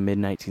sometime in the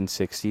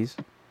mid-1960s.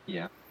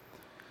 Yeah.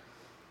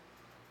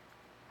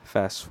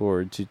 Fast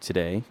forward to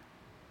today.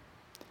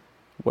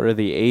 What are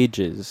the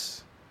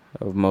ages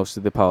of most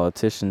of the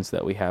politicians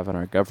that we have in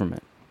our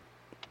government?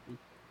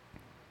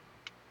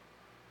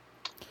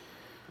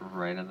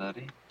 Right at that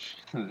age.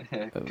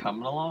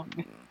 Coming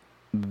along.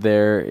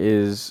 There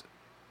is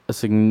a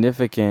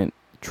significant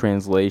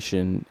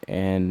translation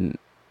in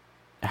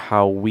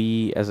how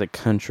we as a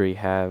country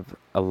have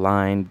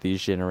aligned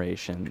these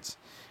generations,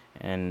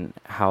 and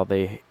how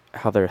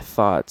their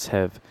thoughts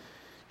have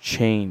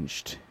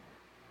changed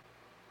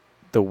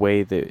the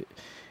way that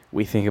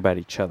we think about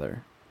each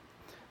other.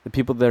 The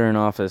people that are in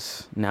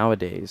office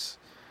nowadays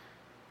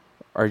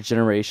are a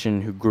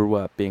generation who grew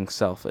up being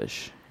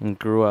selfish and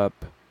grew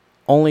up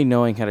only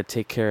knowing how to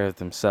take care of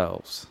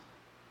themselves.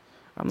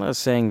 I'm not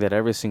saying that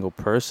every single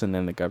person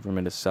in the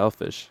government is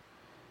selfish.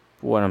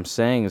 But what I'm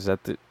saying is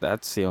that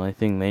that's the only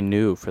thing they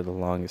knew for the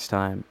longest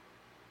time.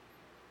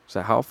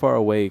 So how far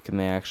away can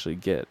they actually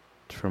get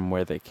from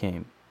where they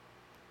came?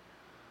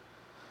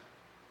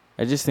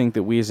 I just think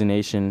that we as a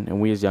nation,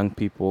 and we as young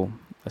people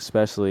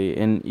especially,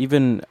 and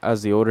even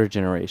as the older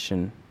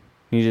generation,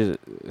 need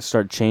to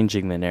start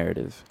changing the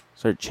narrative.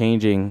 Start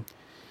changing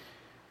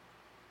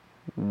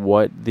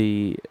what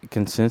the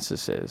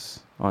consensus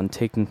is on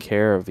taking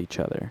care of each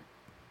other.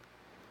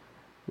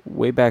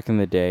 Way back in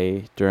the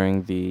day,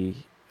 during the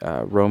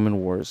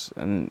Roman Wars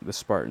and the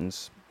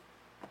Spartans,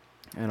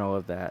 and all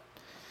of that.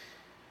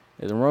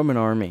 In the Roman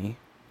army,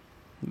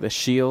 the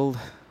shield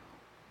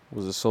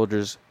was a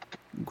soldier's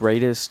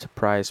greatest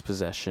prized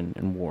possession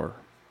in war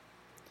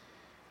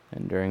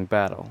and during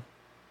battle.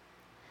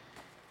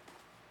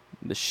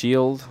 The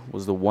shield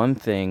was the one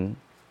thing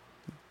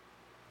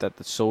that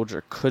the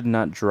soldier could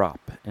not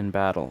drop in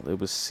battle. It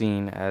was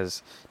seen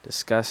as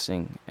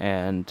disgusting,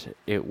 and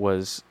it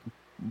was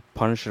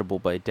punishable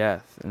by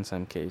death in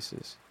some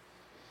cases.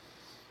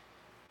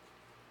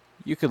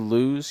 You could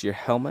lose your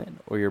helmet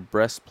or your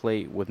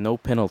breastplate with no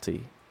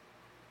penalty,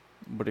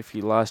 but if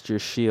you lost your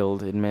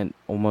shield, it meant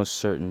almost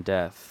certain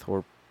death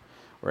or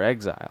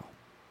exile.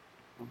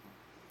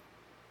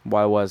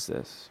 Why was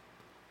this?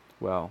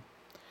 Well,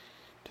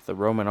 to the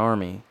Roman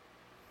army,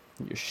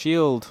 your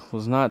shield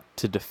was not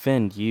to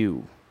defend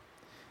you.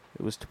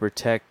 It was to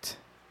protect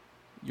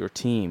your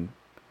team.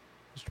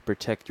 It was to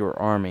protect your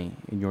army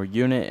and your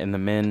unit and the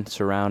men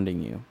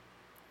surrounding you.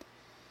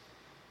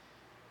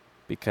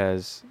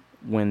 Because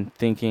when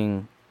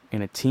thinking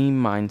in a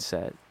team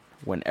mindset,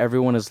 when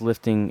everyone is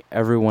lifting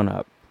everyone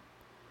up,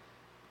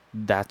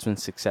 that's when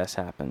success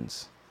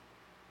happens.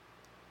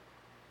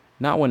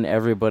 Not when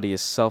everybody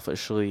is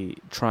selfishly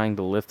trying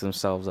to lift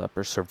themselves up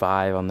or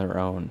survive on their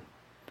own.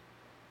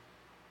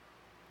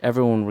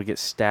 Everyone would get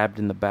stabbed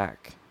in the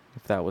back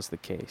if that was the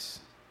case.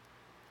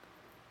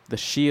 The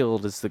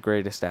shield is the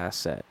greatest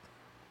asset.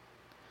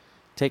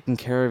 Taking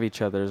care of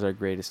each other is our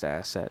greatest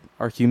asset.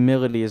 Our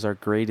humility is our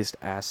greatest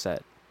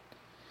asset.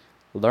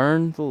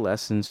 Learn the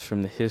lessons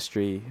from the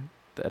history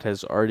that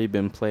has already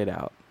been played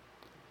out.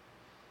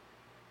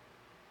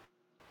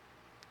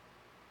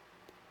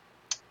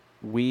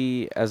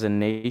 We as a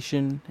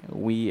nation,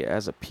 we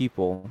as a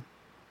people,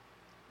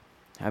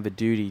 have a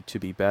duty to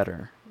be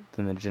better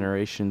than the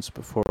generations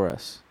before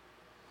us.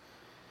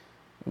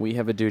 We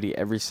have a duty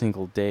every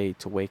single day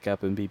to wake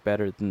up and be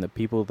better than the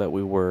people that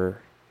we were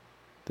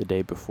the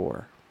day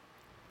before.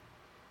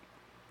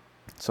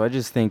 So I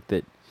just think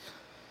that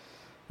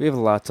we have a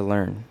lot to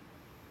learn,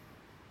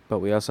 but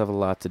we also have a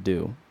lot to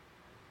do.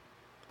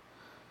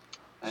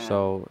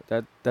 So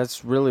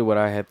that's really what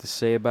I have to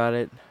say about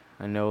it.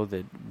 I know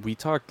that we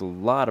talked a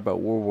lot about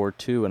World War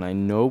II, and I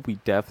know we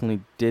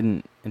definitely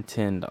didn't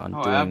intend on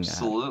doing that. Oh,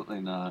 absolutely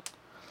not.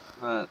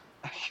 But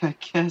I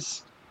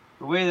guess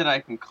the way that I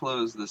can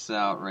close this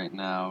out right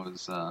now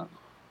is,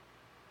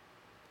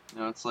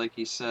 it's like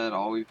you said,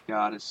 all we've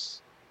got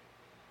is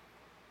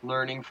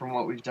learning from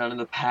what we've done in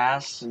the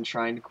past and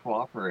trying to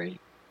cooperate.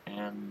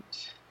 And,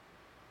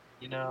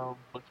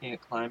 looking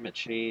at climate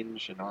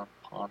change and armed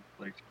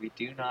conflict, we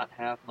do not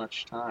have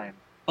much time.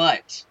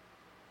 But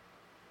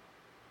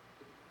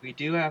we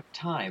do have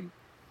time.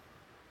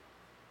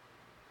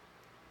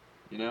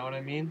 You know what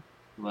I mean?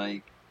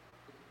 Like,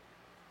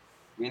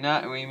 we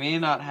may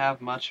not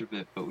have much of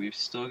it, but we've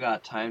still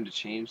got time to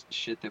change the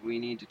shit that we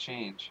need to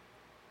change.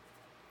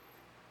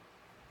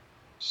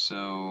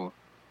 So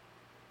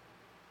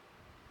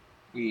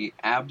we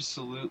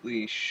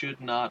absolutely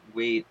should not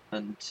wait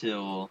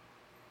until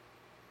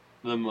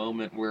the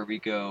moment where we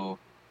go,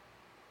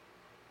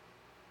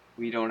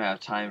 we don't have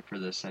time for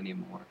this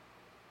anymore.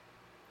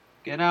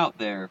 Get out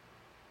there.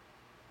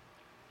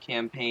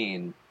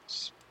 Campaign.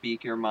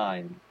 Speak your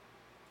mind.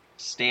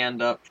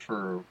 Stand up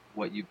for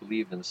what you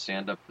believe in.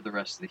 Stand up for the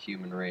rest of the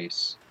human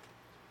race.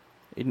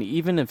 And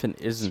even if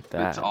it isn't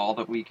that, it's all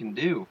that we can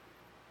do.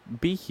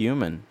 Be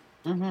human.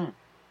 Mm-hmm.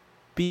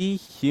 Be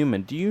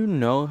human. Do you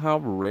know how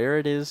rare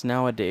it is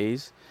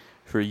nowadays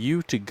for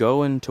you to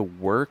go into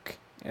work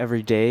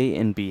every day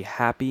and be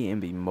happy and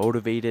be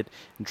motivated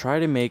and try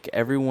to make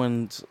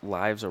everyone's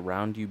lives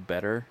around you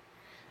better?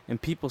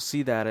 And people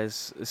see that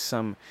as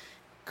some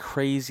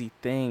crazy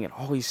thing. And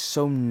oh, he's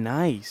so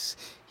nice.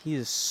 He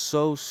is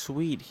so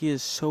sweet. He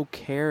is so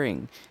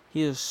caring.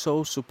 He is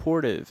so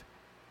supportive.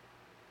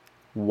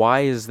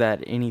 Why is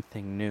that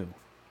anything new?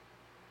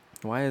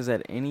 Why is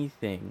that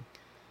anything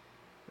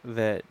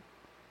that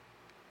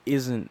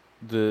isn't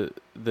the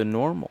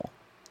normal?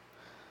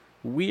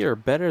 We are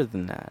better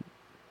than that.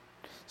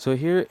 So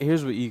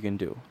here's what you can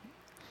do.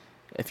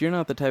 If you're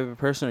not the type of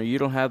person, or you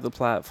don't have the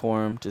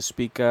platform to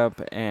speak up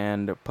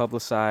and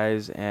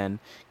publicize and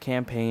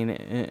campaign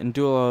and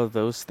do all of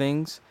those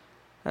things,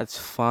 that's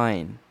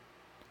fine.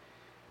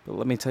 But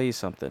let me tell you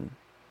something.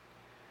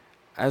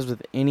 As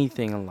with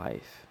anything in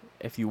life,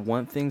 if you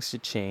want things to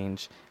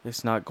change,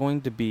 it's not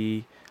going to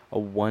be a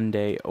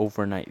one-day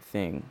overnight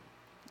thing.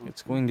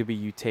 It's going to be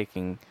you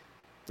taking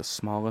the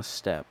smallest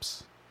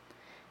steps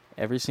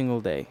every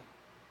single day,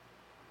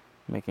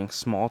 making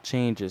small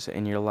changes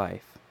in your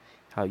life.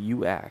 How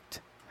you act,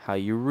 how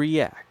you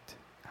react,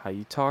 how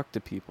you talk to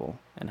people,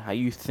 and how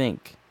you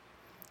think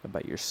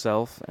about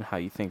yourself and how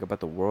you think about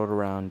the world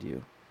around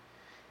you.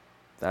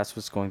 That's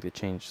what's going to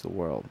change the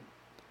world.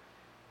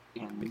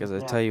 Because I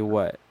tell you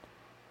what,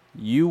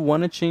 you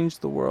want to change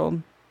the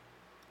world,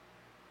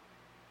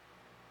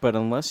 but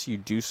unless you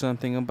do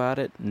something about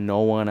it, no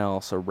one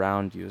else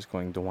around you is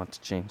going to want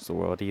to change the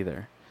world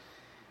either.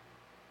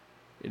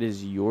 It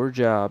is your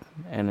job,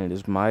 and it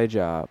is my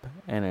job,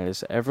 and it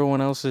is everyone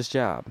else's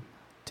job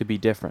to be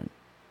different.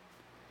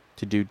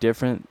 to do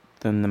different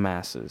than the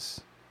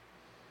masses,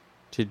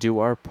 to do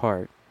our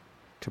part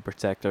to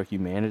protect our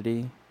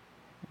humanity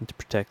and to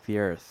protect the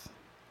earth,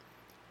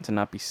 to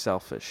not be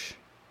selfish.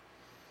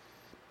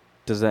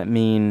 Does that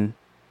mean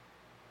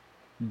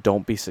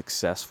don't be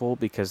successful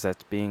because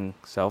that's being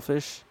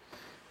selfish?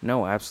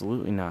 No,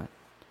 absolutely not.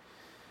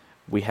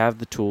 We have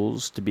the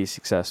tools to be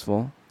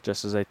successful,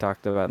 just as I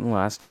talked about in the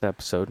last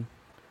episode.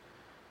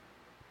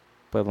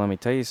 But let me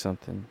tell you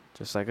something.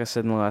 Just like I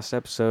said in the last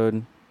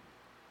episode,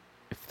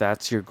 if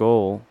that's your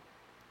goal,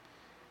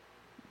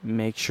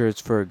 make sure it's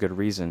for a good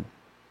reason.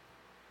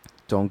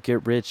 Don't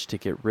get rich to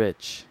get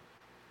rich.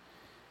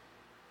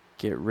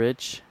 Get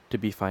rich to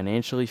be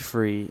financially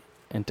free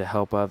and to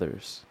help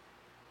others.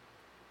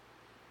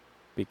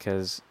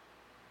 Because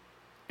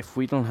if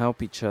we don't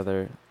help each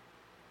other,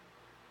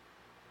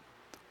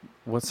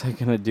 what's that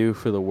going to do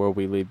for the world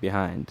we leave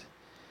behind?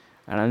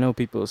 And I know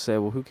people say,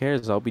 well, who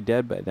cares? I'll be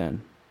dead by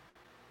then.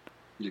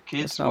 Your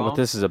kids That's not what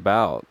this is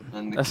about.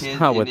 And That's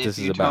not what this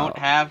is about. If you don't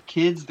have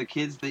kids, the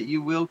kids that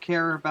you will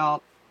care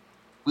about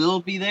will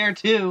be there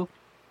too.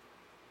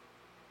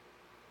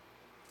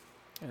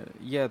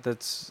 Yeah,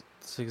 that's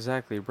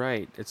exactly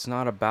right. It's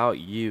not about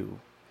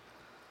you.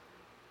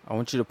 I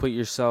want you to put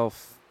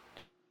yourself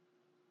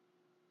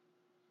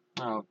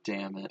Oh,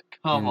 damn it.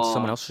 Come in on.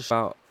 someone else's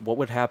about what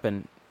would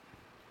happen.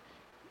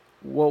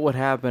 What would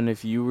happen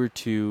if you were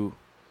to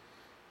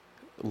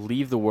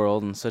leave the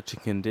world in such a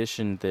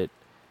condition that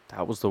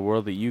was the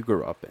world that you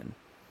grew up in?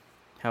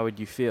 How would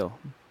you feel?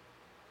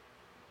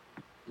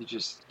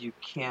 You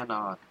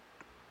cannot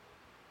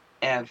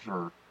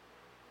ever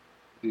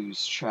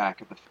lose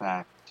track of the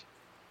fact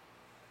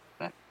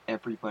that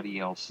everybody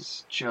else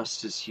is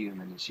just as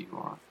human as you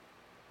are.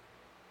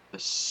 The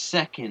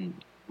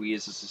second we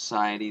as a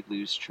society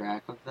lose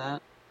track of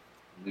that,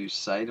 lose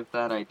sight of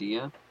that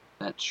idea,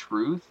 that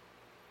truth,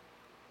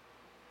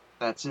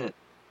 that's it.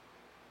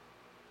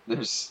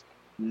 There's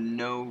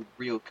no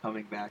real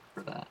coming back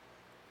for that.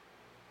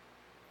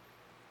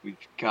 We've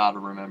got to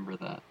remember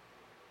that.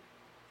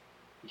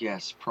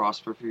 Yes,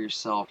 prosper for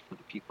yourself, for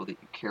the people that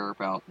you care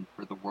about, and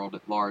for the world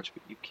at large,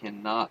 but you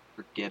cannot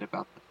forget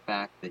about the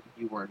fact that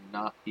you are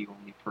not the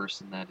only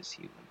person that is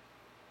human.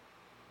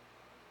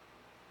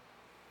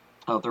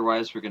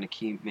 Otherwise, we're going to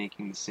keep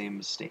making the same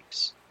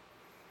mistakes.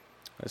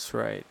 That's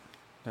right.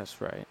 That's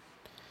right.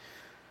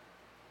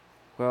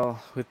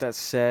 Well, with that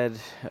said,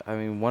 I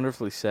mean,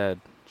 wonderfully said,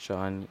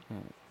 Sean.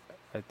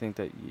 I think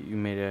that you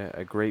made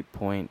a great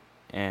point,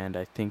 and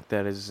I think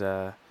that is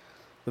the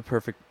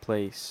perfect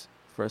place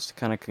for us to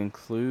kind of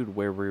conclude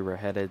where we were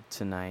headed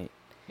tonight.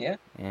 Yeah.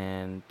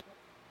 And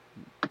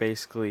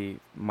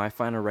basically, my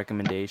final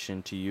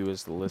recommendation to you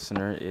as the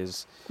listener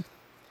is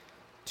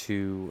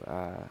to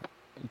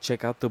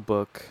check out the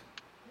book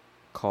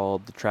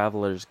called The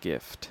Traveler's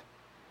Gift.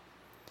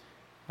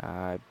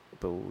 I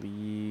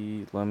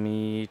believe, let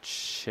me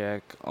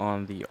check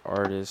on the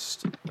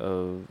artist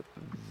of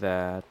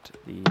that.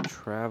 The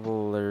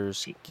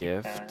Traveler's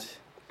Gift.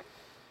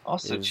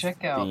 Also,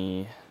 check out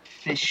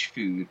Fish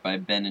Food by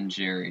Ben and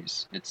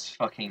Jerry's. It's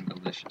fucking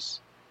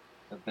delicious.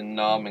 I've been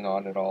nomming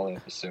on it all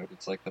episode.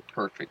 It's like the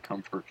perfect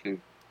comfort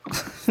food.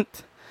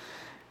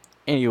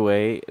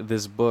 Anyway,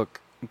 this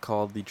book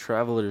called The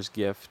Traveler's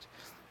Gift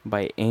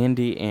by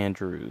Andy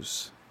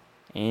Andrews.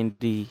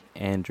 Andy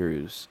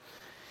Andrews.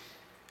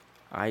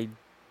 I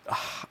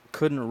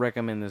couldn't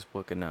recommend this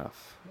book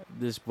enough.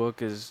 This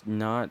book is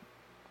not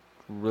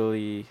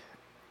really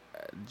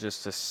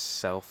just a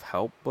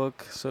self-help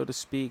book, so to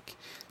speak.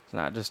 It's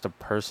not just a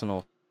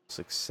personal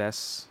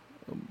success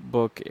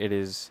book.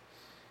 There's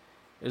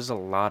a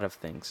lot of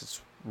things.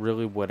 It's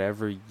really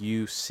whatever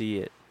you see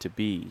it to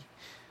be.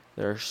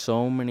 There are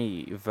so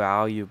many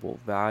valuable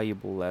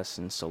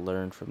lessons to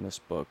learn from this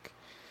book.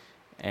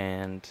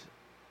 And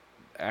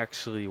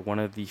actually one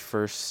of the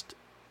first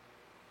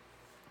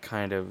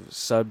kind of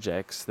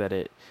subjects that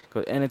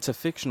and it's a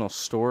fictional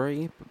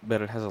story,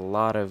 but it has a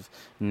lot of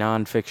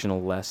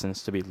non-fictional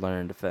lessons to be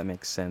learned, if that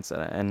makes sense.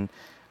 And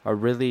I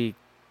really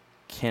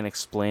can't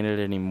explain it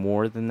any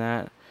more than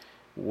that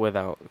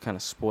without kind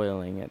of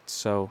spoiling it.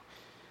 So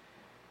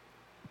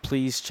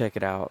please check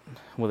it out,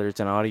 whether it's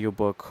an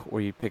audiobook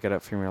or you pick it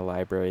up from your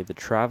library. The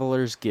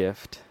Traveler's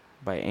Gift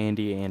by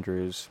Andy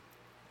Andrews.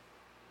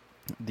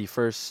 The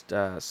first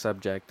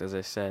subject, as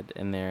I said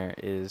in there,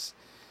 is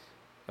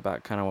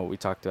about kind of what we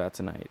talked about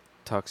tonight.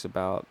 Talks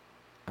about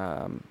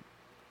what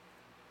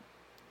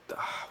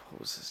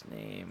was his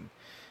name?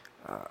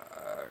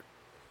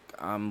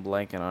 I'm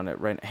blanking on it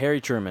right now. Harry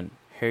Truman.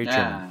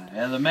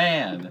 Yeah, the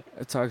man.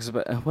 It talks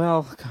about,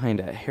 well,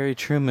 kinda. Harry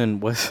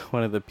Truman was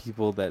one of the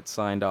people that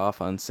signed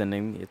off on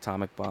sending the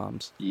atomic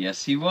bombs.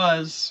 Yes, he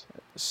was.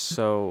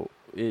 So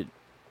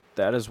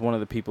that is one of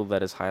the people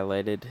that is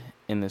highlighted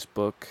in this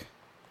book.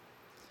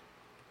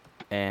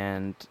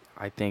 And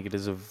I think it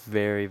is a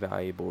very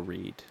valuable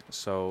read.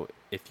 So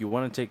if you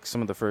want to take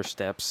some of the first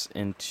steps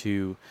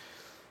into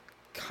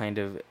kind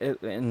of,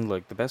 and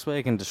look, the best way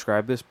I can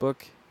describe this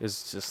book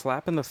is a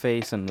slap in the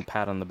face and a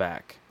pat on the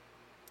back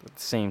at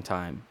the same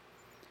time.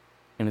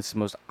 and it's the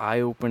most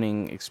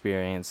eye-opening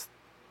experience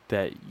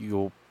that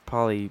you'll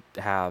probably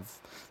have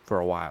for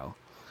a while.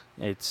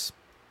 It's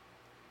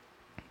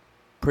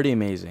pretty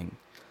amazing,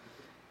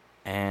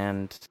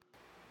 and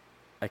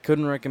I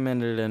couldn't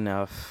recommend it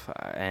enough,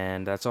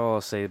 and that's all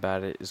I'll say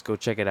about it, is go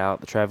check it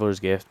out, The Traveler's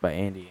Gift by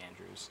Andy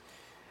Andrews.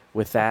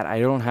 With that, I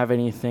don't have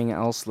anything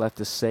else left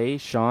to say.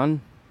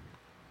 Sean?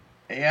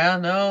 Yeah,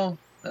 no,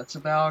 that's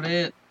about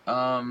it.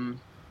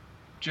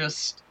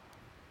 Just,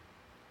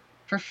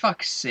 for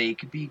fuck's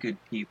sake, be good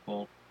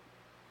people.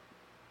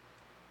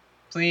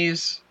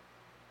 Please.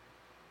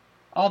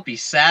 I'll be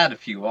sad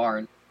if you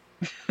aren't.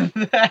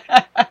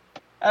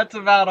 That's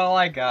about all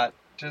I got.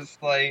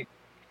 Just like...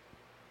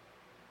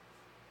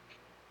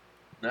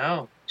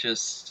 No,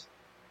 just...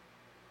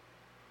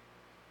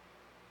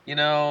 You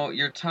know,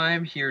 your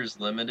time here is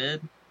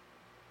limited.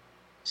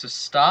 So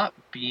stop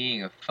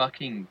being a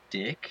fucking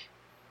dick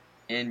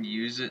and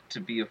use it to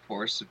be a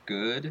force of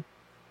good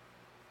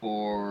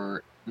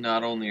for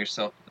not only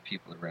yourself but the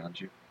people around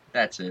you.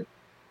 That's it.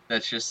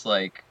 That's just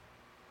like...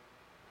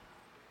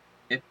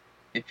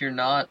 If you're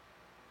not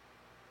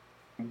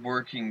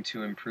working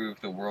to improve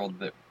the world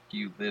that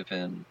you live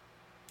in,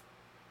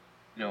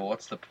 you know,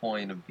 what's the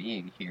point of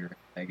being here,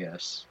 I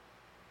guess?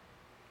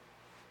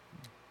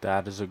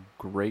 That is a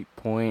great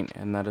point,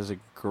 and that is a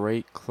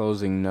great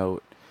closing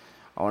note.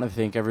 I want to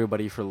thank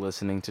everybody for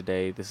listening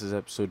today. This is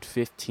episode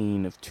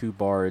 15 of Two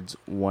Bards,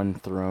 One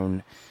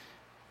Throne.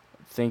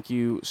 Thank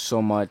you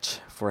so much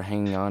for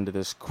hanging on to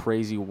this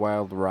crazy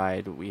wild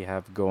ride we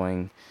have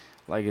going.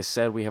 Like I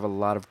said, we have a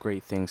lot of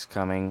great things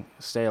coming.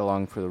 Stay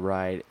along for the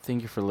ride.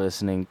 Thank you for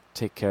listening.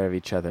 Take care of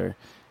each other,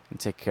 and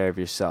take care of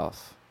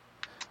yourself.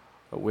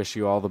 I wish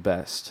you all the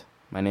best.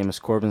 My name is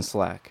Corbin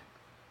Slack.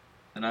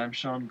 And I'm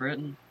Sean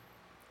Britton.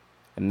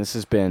 And this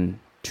has been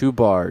Two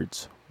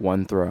Bards,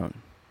 One Throne.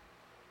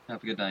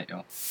 Have a good night,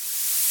 y'all.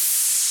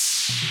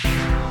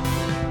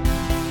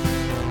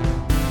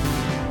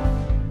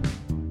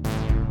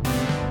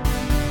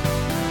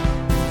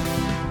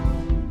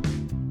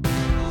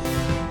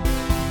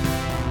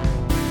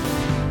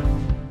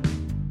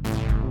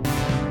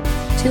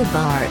 Two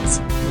Bards,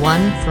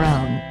 One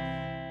Throne.